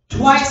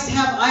 twice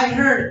have I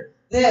heard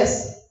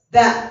this,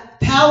 that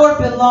power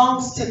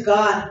belongs to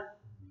God.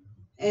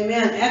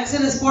 Amen.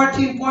 Exodus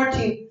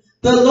 14:14.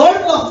 The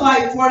Lord will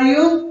fight for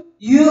you,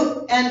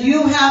 you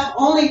have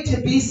only to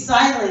be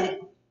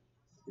silent.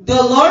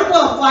 The Lord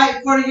will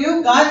fight for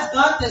you. God's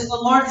got this. The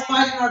Lord's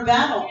fighting our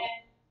battle.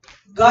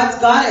 God's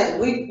got it.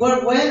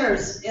 We're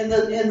winners in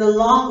the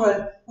long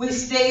run. We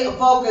stay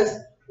focused.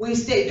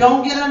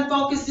 Don't get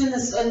unfocused in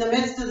the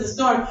midst of the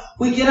storm.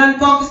 We get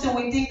unfocused and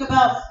we think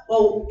about,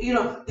 well,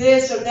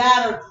 this or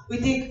that, or we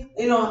think,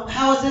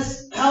 how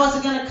is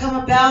it going to come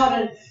about,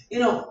 and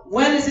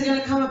when is it going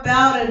to come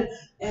about,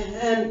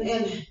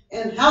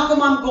 and how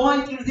come I'm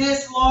going through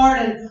this, Lord,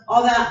 and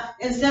all that,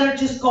 instead of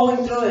just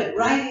going through it,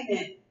 writing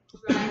it.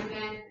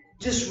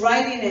 Just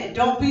writing it.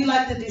 Don't be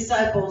like the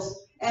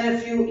disciples. And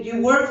if you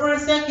work for a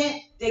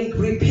second, then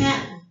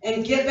repent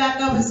and get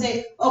back up and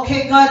say,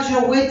 okay, God,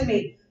 you're with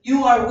me.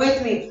 You are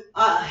with me.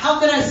 How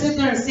could I sit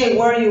there and say,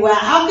 where are you at?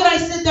 How could I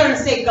sit there and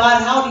say,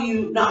 God, how do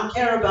you not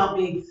care about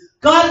me?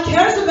 God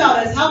cares about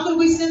us. How could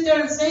we sit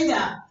there and say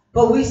that?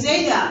 But we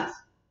say that,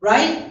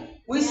 right?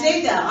 We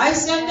say that. I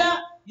said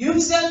that.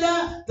 You've said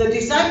that. The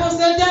disciples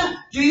said that.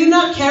 Do you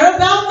not care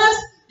about us?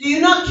 Do you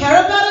not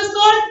care about us,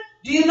 Lord?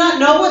 Do you not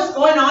know what's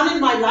going on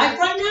in my life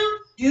right now?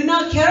 Do you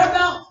not care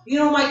about,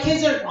 my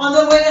kids are on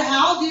their way to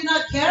hell? Do you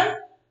not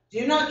care? Do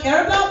you not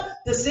care about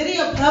the city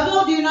of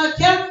Pueblo? Do you not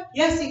care?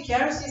 Yes, he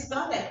cares. He's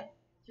got it.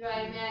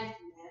 Right, man.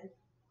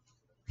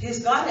 He's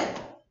got it.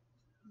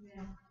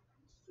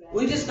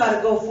 We just got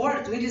to go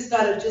forth. We just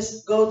got to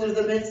just go through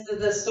the midst of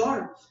the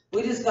storm.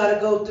 We just got to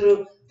go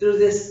through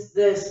this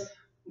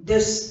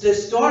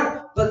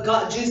storm. But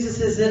God,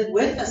 Jesus isn't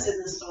with us in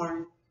the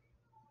storm.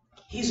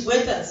 He's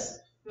with us.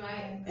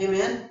 Right.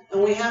 Amen.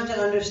 And we have to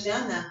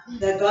understand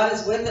that God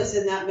is with us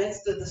in that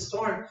midst of the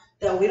storm,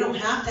 that we don't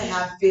have to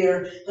have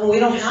fear, and we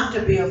don't have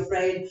to be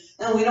afraid,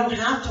 and we don't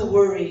have to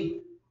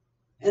worry.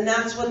 And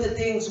that's what the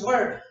things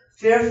were.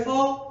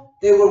 Fearful,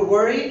 they were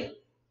worried,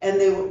 and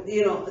they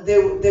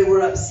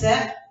were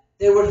upset,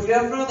 they were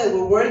fearful, they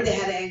were worried, they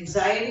had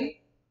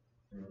anxiety.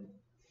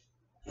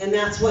 And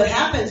that's what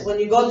happens when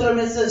you go through the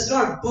midst of the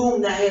storm.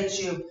 Boom, that hits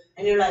you.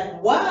 And you're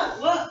like, what?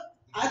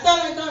 I thought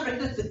I got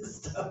rid of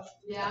this stuff.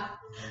 Yeah.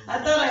 I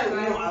thought I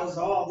was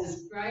all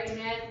this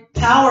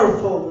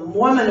powerful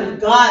woman of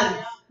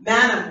God,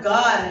 man of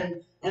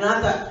God, and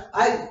I thought,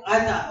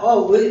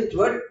 oh,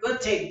 we'll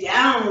take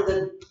down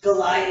the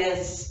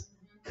Goliaths,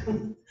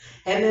 and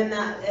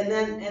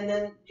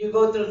then you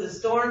go through the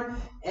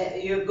storm,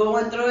 you're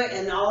going through it,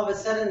 and all of a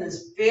sudden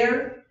there's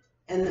fear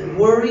and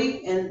worry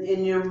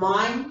in your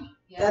mind.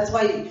 Yeah. That's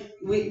why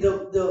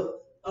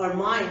our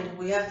mind,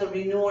 we have to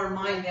renew our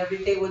mind every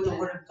day with the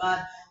Word of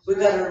God. We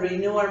got to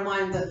renew our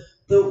mind.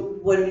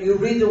 When you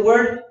read the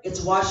Word, it's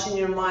washing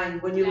your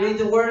mind. When you read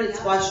the Word, it's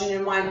washing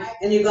your mind.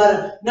 And you got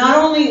to not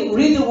only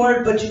read the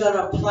Word, but you got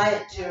to apply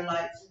it to your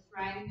life.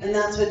 And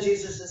that's what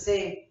Jesus is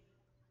saying.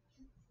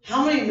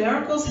 How many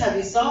miracles have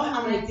you saw?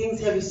 How many things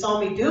have you saw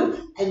me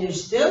do? And you're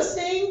still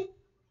saying?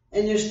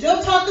 And you're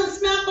still talking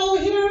smack over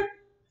here?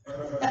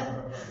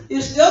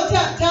 You're still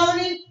telling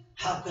me?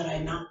 How could I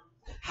not?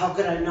 How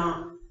could I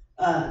not?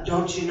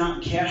 Don't you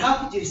not care? How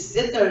could you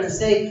sit there and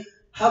say,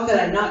 how could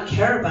I not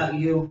care about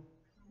you?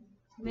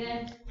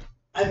 Amen.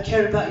 I've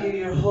cared about you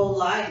your whole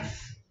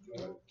life.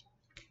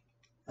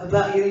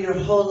 About you your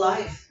whole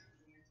life.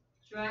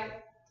 That's right.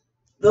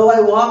 Though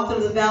I walk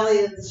through the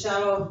valley of the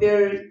shadow of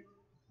fear,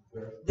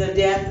 the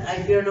death,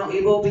 I fear no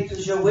evil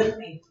because you're with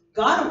me.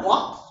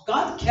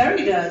 God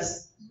carried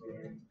us.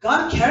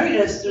 God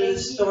carried us through the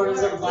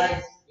storms of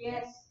life.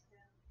 Yes.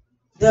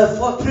 The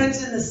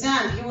footprints in the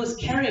sand, he was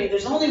carrying.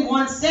 There's only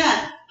one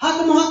sand. How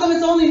come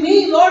it's only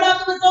me? Lord, how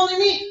come it's only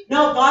me?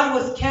 No, God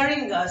was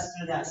carrying us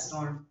through that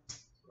storm.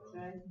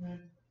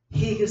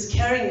 He was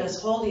carrying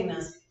us, holding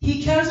us.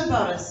 He cares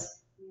about us.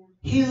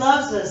 He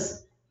loves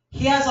us.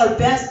 He has our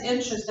best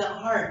interest at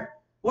heart.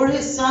 We're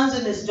his sons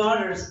and his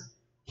daughters.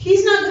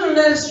 He's not going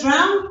to let us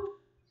drown.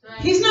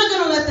 He's not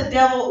going to let the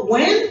devil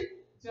win.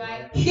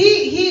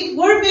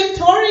 We're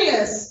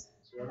victorious.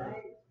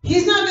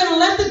 He's not going to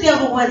let the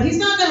devil win. He's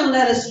not going to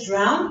let us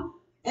drown.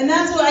 And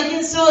that's why I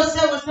get so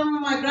upset with some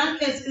of my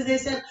grandkids, because they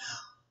said,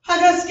 I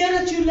got scared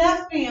that you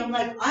left me. I'm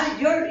like,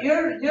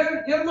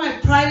 you're my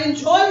pride and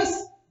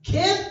choice,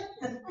 kid.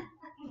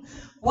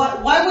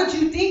 Why would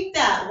you think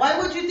that? Why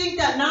would you think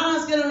that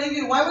Nana's gonna leave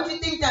you? Why would you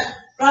think that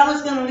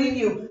Grandma's gonna leave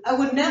you? I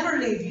would never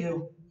leave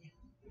you.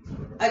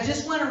 I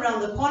just went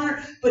around the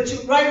corner, but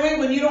right away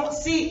when you don't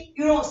see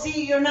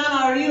your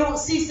Nana, or you don't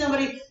see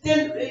somebody,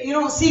 then you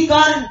don't see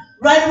God, and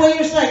right away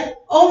you're just like,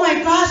 oh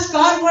my gosh,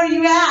 God, where are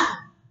you at?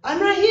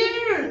 I'm right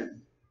here.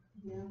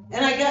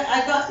 And I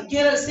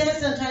get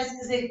upset sometimes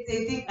because they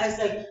think, I was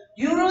like,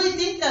 you really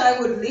think that I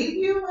would leave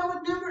you? I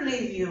would never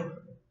leave you.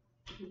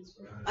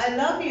 I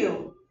love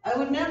you. I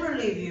would never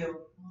leave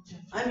you.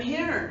 I'm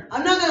here.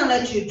 I'm not going to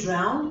let you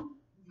drown.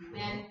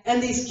 Amen.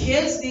 And these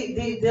kids,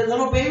 the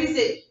little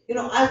babies,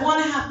 I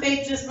want to have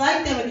faith just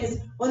like them, because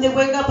when they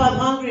wake up, I'm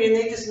hungry, and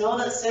they just know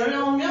that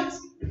cereal and milk.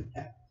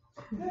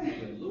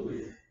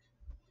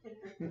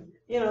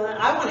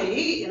 I want to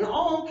eat, and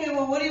okay,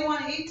 well, what do you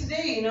want to eat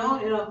today?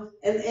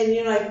 And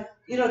you're like,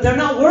 they're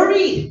not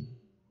worried.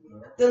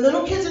 The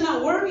little kids are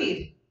not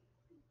worried.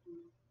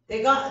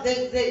 They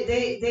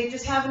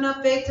just have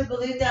enough faith to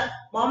believe that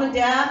mom and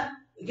dad,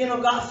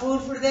 got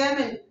food for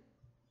them,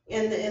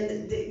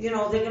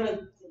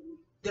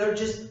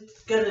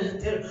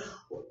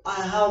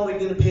 how am I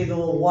gonna pay the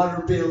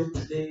water bill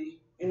today?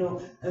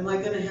 Am I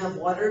gonna have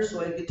water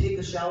so I could take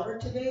a shower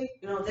today?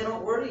 They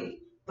don't worry.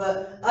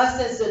 But us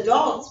as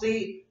adults,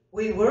 we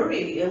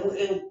worry,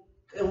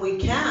 and we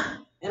can't.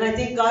 And I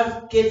think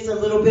God gets a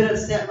little bit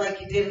upset, like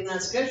He did in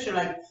that scripture,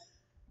 like,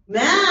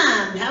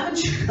 man,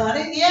 haven't you got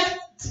it yet?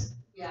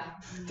 Yeah.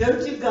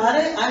 Don't you got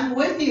it? I'm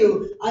with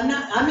you.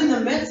 I'm in the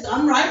midst.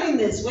 I'm writing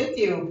this with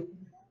you.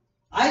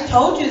 I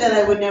told you that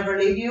I would never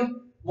leave you.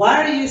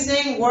 Why are you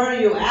saying, where are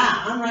you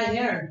at? I'm right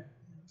here.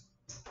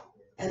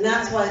 And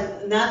that's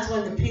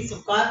when the peace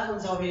of God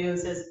comes over you and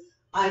says,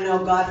 I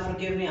know, God,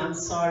 forgive me. I'm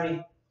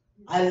sorry.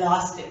 I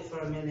lost it for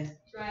a minute.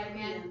 That's right,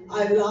 man.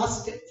 I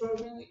lost it for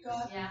a minute,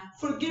 God. Yeah.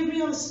 Forgive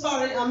me, I'm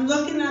sorry. I'm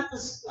looking at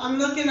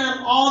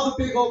all the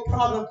big old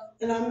problems,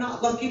 and I'm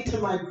not looking to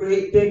my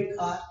great big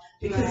God,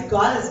 because Right.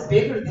 God is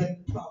bigger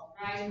than the problem.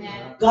 Right,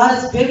 man. God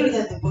is bigger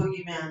than the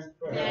boogeyman.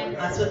 Amen.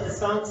 That's what the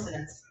song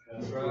says.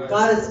 That's right.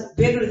 God is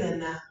bigger than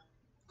that.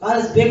 God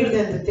is bigger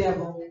than the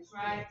devil. That's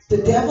right. The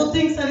devil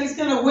thinks that he's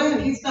going to win.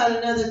 He's got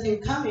another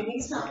thing coming.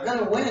 He's not going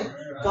to win.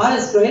 God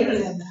is greater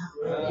than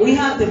that. We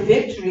have the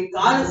victory.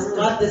 God has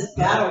got this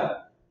battle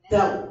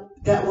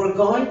that we're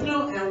going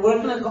through, and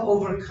we're going to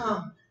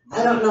overcome.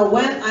 I don't know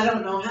when, I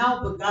don't know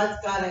how, but God's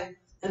got it.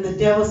 And the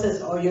devil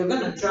says, oh, you're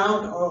going to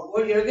drown,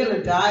 or you're going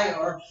to die,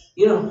 or,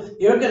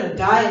 you're going to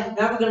die and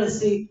never going to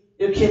see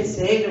your kids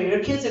saved, or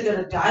your kids are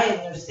going to die in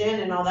their sin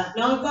and all that.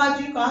 No,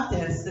 God, you got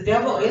this. The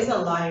devil is a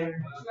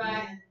liar. That's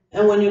right.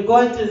 And when you're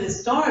going through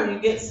this storm, you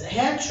get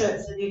head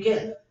trips, and you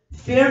get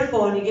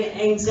fearful, and you get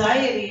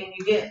anxiety, and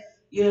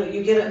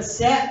you get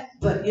upset.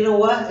 But you know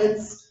what?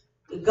 It's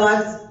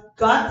God's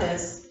got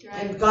this,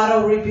 and God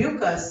will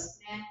rebuke us,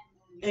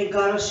 and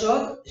God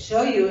will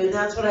show you. And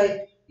that's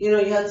what you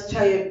have to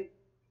tell you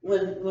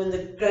when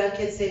the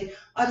grandkids say,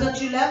 I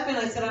thought you left me.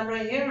 And I said, I'm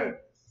right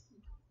here.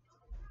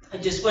 I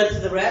just went to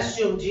the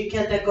restroom.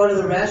 Can't I go to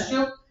the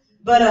restroom?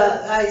 But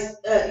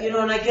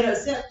and I get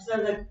upset because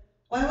I'm like,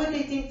 why would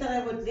they think that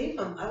I would leave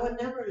them? I would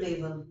never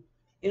leave them.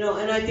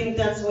 And I think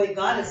that's the way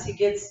God is. He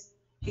gets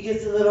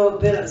a little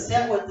bit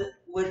upset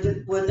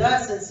with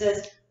us and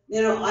says,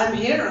 I'm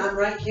here. I'm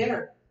right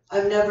here.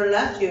 I've never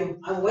left you.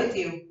 I'm with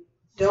you.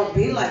 Don't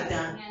be like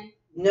that.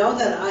 Know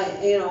that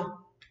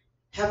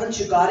haven't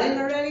you got it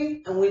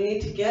already? And we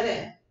need to get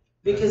it,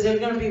 because there's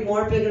going to be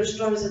more bigger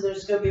storms, and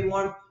there's going to be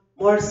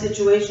more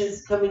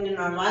situations coming in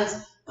our lives,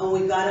 and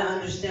we got to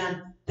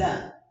understand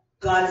that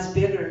God is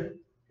bigger.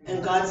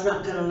 And God's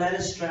not going to let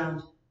us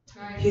drown.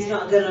 He's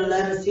not going to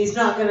let us. He's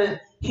not going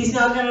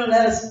to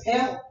let us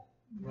fail.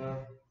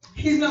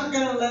 He's not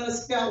going to let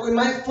us fail. We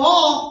might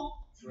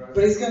fall,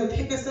 but He's going to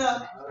pick us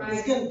up.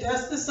 He's going to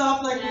dust us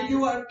off like we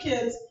do our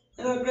kids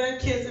and our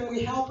grandkids, and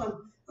we help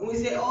them. And we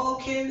say, oh,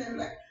 okay. And they're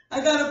like, I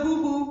got a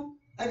boo-boo.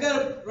 I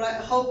got a, right,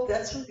 hope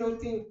that's your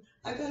thing.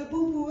 I got a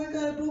boo-boo. I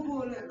got a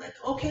boo-boo. And I'm like,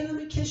 okay, let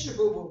me kiss your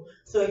boo-boo.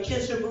 So I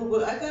kiss your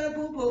boo-boo. I got a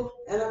boo-boo.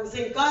 And I'm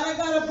saying, God, I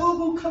got a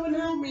boo-boo. Come and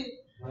help me.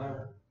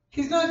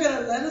 He's not going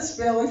to let us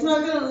fail. He's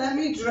not going to let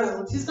me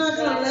drown. He's not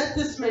going to let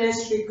this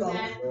ministry go.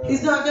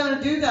 He's not going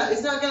to do that.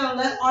 He's not going to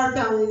let our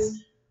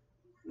families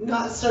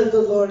not serve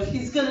the Lord.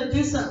 He's going to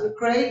do something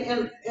great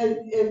in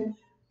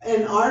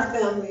our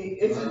family.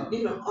 It's,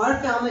 our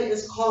family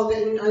is called,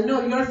 and I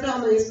know your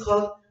family is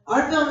called.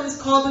 Our family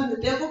is called, and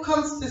the devil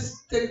comes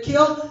to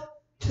kill,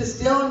 to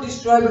steal, and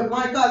destroy. But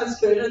my God is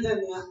greater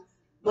than that.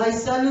 My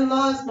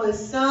son-in-laws, my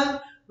son,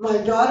 my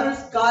daughters,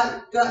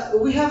 God,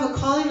 we have a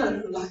calling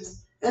on our lives.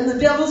 And the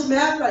devil's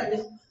mad right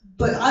now.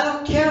 But I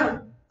don't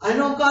care. I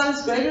know God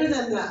is greater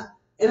than that.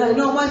 And I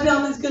know my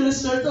family's going to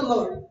serve the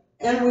Lord.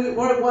 And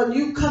when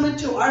you come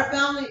into our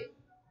family,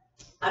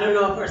 I don't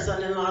know if our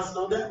son-in-laws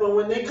know that, but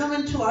when they come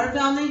into our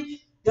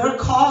family, they're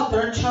called,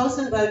 they're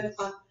chosen by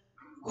God.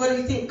 What do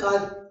you think?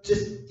 God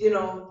just,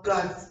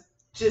 God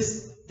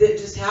just, it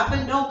just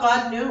happened? No,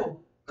 God knew.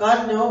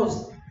 God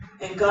knows.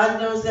 And God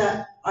knows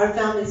that our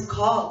family's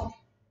called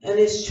and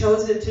is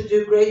chosen to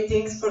do great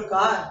things for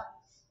God.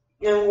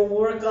 And when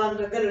we're gone,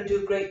 they're going to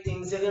do great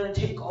things. They're going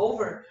to take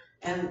over.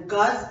 And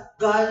God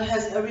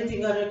has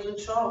everything under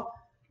control.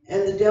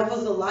 And the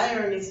devil's a liar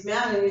and he's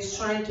mad and he's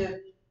trying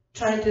to,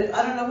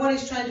 I don't know what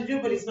he's trying to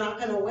do, but he's not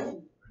going to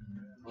win.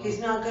 He's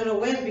not going to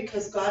win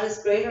because God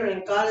is greater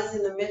and God is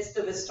in the midst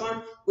of a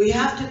storm. We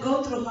have to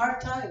go through hard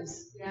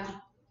times. Yeah.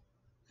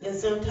 And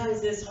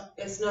sometimes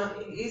it's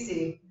not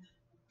easy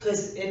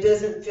because it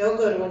doesn't feel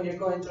good when you're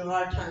going through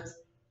hard times.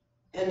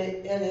 And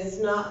it's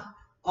not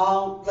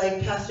all,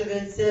 like Pastor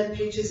Vince said,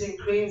 peaches and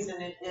creams,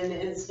 and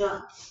it's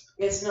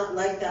not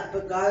like that.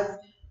 But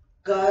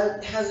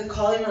God has a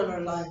calling on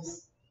our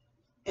lives.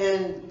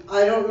 And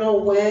I don't know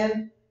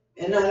when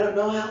and I don't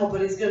know how,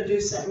 but he's going to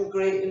do something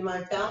great in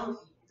my family.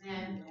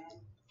 Amen.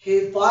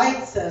 He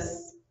fights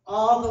us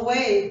all the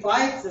way. He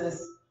fights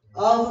us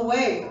all the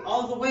way.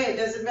 All the way. It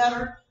doesn't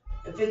matter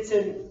if it's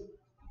in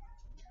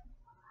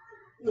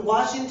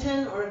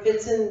Washington or if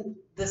it's in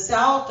the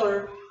South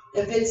or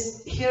if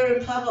it's here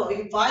in Pueblo.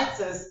 He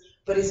fights us,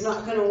 but he's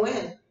not going to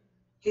win.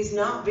 He's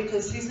not,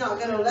 because he's not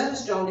going to let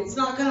us drown. He's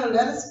not going to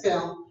let us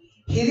fail.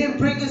 He didn't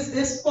bring us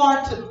this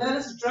far to let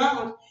us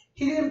drown.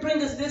 He didn't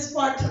bring us this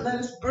far to let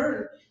us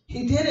burn.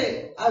 He did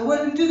it. I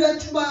wouldn't do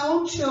that to my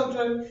own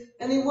children,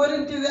 and he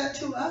wouldn't do that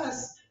to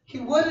us. He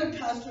wouldn't,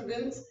 Pastor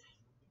Vince.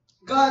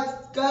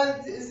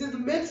 God is in the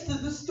midst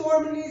of the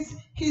storm, and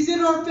he's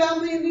in our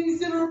family, and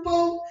he's in our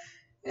boat,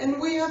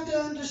 and we have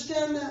to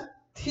understand that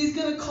he's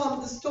going to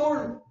calm the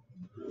storm.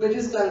 We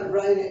just got to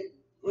write it.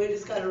 We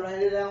just got to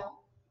write it out.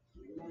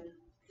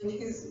 And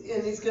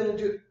he's going to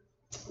do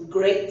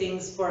great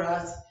things for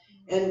us.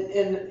 And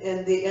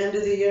the end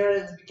of the year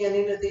and the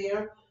beginning of the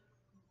year,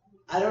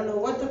 I don't know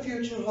what the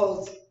future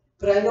holds,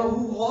 but I know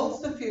who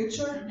holds the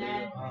future.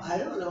 I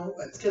don't know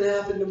what's going to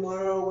happen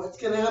tomorrow, what's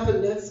going to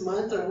happen next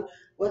month, or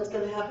what's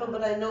going to happen,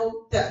 but I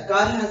know that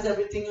God has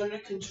everything under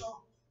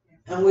control.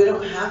 And we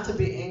don't have to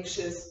be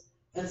anxious.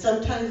 And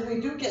sometimes we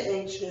do get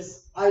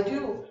anxious. I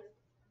do.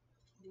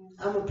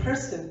 I'm a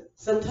person.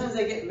 Sometimes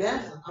I get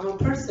mad. I'm a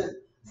person.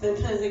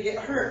 Sometimes I get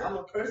hurt. I'm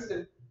a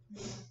person.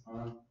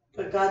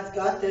 But God's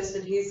got this,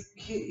 and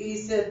he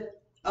said,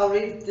 I'll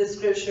read the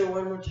scripture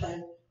one more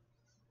time.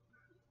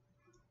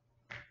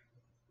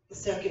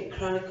 2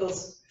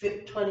 Chronicles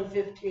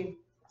 20:15.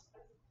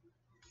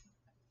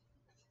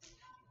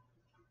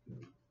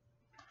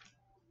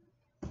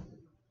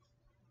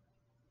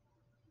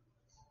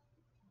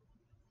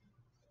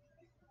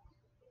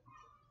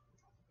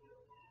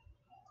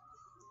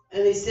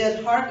 And he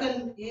said,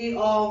 hearken ye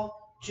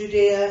all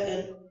Judea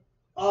and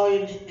all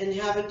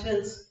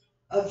inhabitants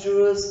of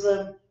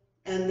Jerusalem,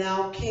 and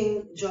thou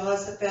King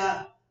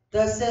Jehoshaphat,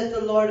 thus saith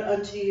the Lord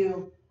unto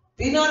you,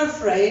 be not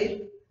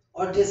afraid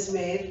or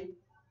dismayed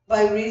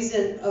by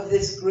reason of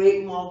this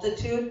great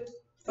multitude,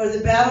 for the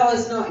battle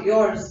is not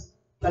yours,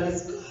 but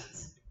it's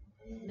God's.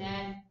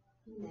 Amen.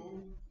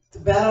 The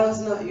battle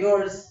is not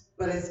yours,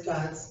 but it's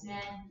God's.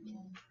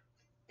 Amen.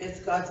 It's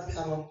God's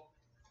battle.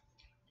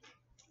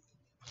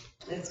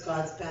 It's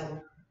God's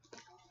battle.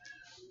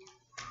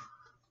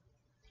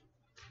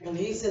 And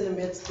he's in the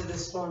midst of the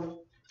storm.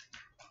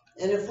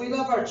 And if we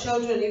love our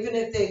children, even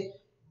if they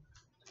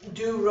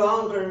do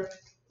wrong, or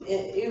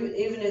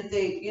even if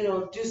they,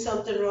 do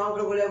something wrong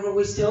or whatever,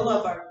 we still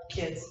love our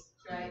kids.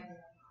 Right.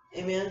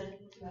 Amen.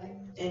 Right.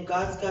 And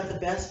God's got the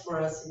best for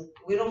us. And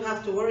we don't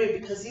have to worry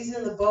because he's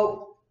in the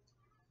boat.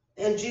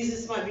 And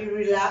Jesus might be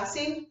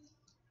relaxing,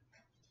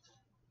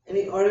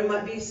 or he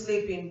might be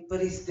sleeping,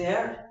 but he's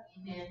there.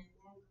 Amen.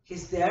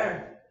 He's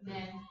there.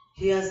 Amen.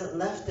 He hasn't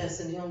left us,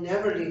 and he'll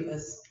never leave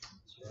us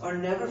or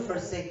never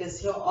forsake us.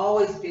 He'll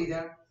always be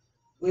there.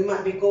 We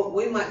might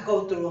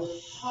go through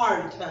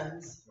hard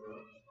times,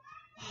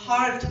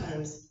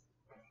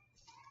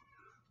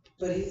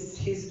 but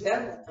he's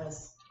there with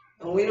us,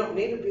 and we don't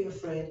need to be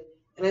afraid.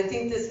 And I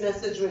think this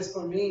message was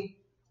for me,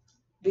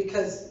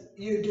 because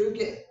you do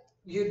get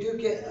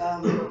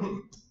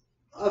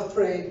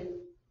afraid,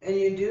 and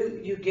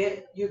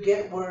you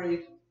get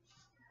worried.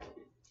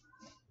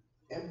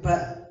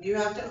 But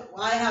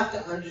I have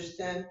to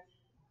understand,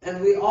 and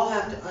we all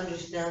have to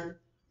understand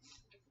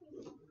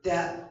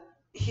that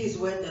he's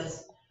with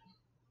us,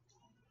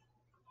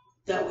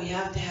 that we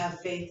have to have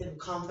faith and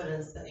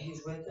confidence that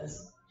he's with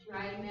us.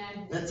 Right,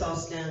 amen. Let's all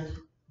stand.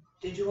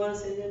 Did you want to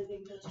say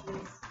anything, Pastor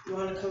Vince? You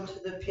want to come to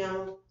the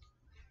piano,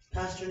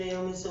 Pastor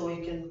Naomi, so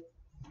we can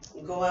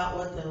go out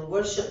with a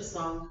worship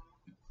song?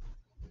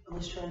 I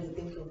was trying to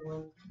think of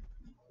one.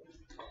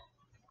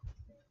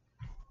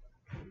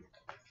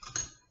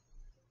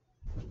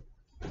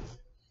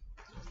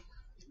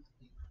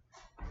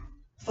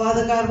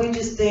 Father God, we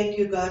just thank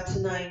you, God,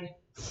 tonight.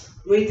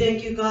 We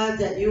thank you, God,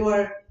 that you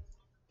are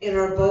in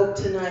our boat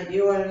tonight.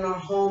 You are in our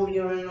home.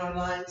 You are in our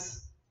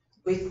lives.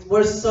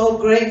 We're so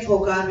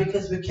grateful, God,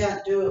 because we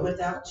can't do it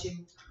without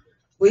you.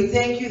 We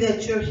thank you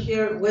that you're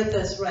here with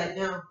us right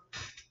now.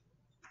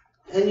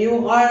 And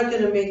you are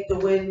going to make the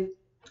wind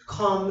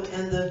calm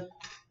and the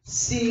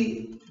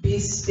sea be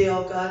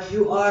still, God.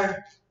 You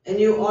are. And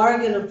you are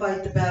going to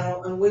fight the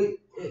battle. And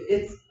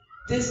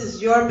this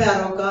is your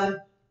battle, God.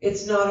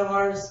 It's not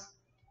ours.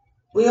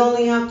 We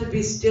only have to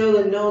be still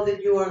and know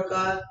that you are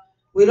God.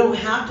 We don't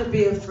have to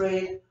be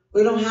afraid.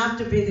 We don't have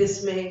to be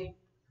dismayed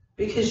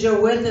because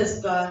you're with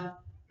us, God.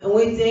 And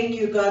we thank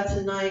you, God,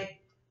 tonight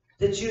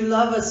that you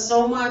love us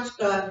so much,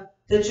 God,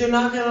 that you're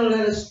not going to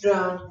let us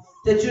drown,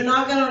 that you're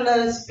not going to let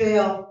us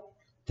fail,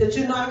 that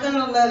you're not going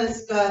to let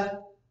us, God,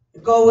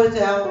 go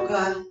without,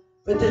 God,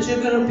 but that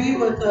you're going to be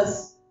with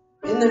us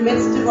in the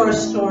midst of our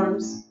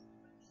storms.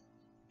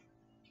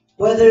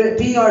 Whether it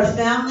be our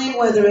family,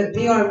 whether it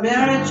be our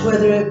marriage,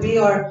 whether it be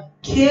our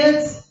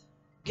kids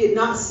get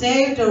not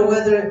saved, or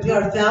whether it be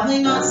our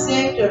family not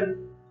saved, or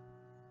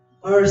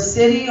our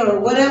city, or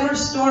whatever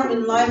storm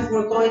in life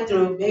we're going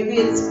through. Maybe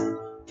it's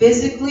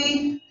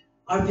physically,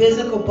 our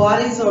physical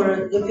bodies,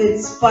 or if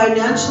it's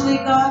financially,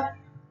 God.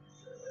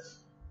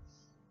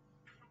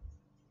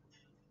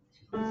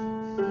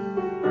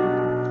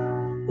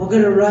 We're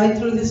going to ride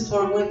through this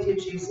storm with you,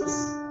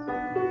 Jesus.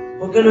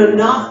 We're going to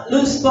not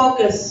lose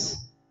focus.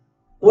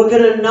 We're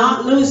going to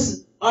not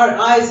lose our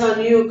eyes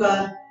on you,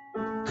 God,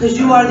 because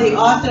you are the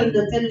author and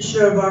the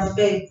finisher of our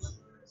faith.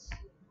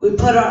 We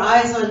put our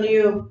eyes on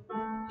you.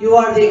 You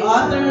are the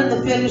author and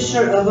the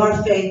finisher of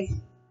our faith.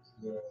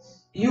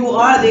 You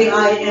are the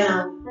I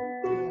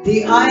am.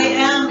 The I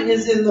am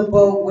is in the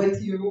boat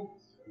with you.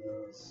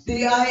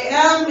 The I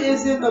am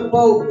is in the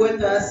boat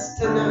with us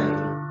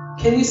tonight.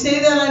 Can you say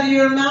that out of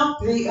your mouth?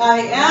 The I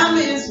am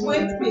is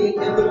with me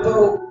in the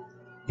boat.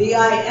 The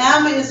I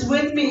am is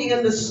with me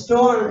in the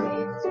storm.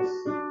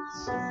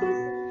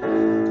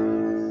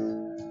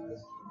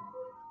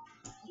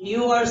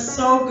 You are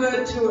so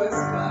good to us,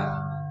 God.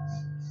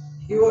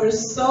 You are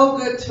so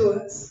good to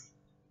us.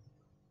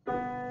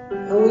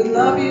 And we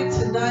love you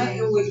tonight,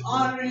 and we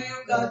honor you,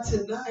 God,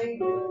 tonight.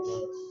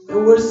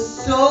 And we're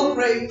so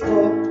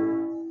grateful.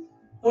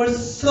 We're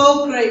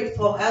so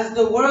grateful as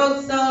the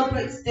world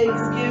celebrates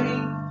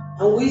Thanksgiving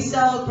and we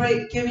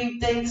celebrate giving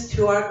thanks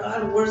to our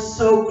God. We're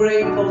so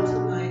grateful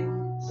tonight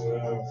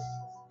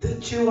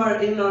that you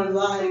are in our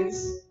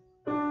lives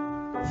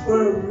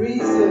for a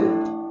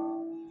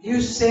reason.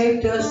 You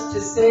saved us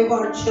to save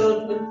our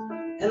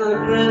children and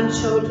our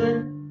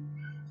grandchildren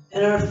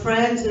and our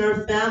friends and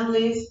our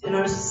families and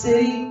our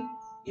city.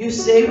 You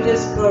saved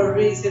us for a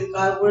reason,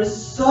 God. We're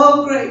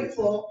so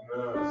grateful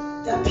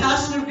that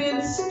Pastor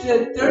Vince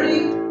stood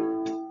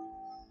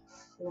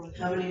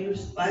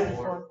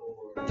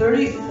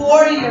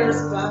 34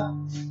 years,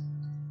 God.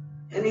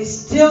 And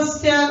he's still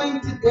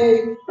standing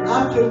today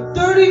after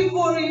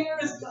 34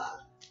 years, God.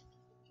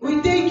 We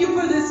thank you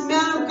for this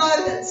man of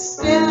God that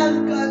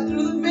stands, God,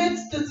 through the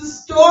midst of the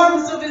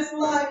storms of his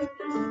life.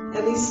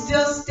 And he's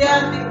still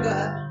standing,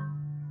 God.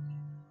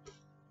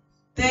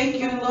 Thank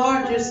you,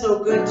 Lord. You're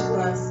so good to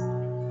us.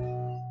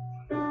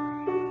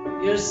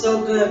 You're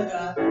so good,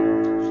 God,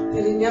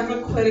 that he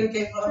never quit and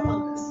gave up on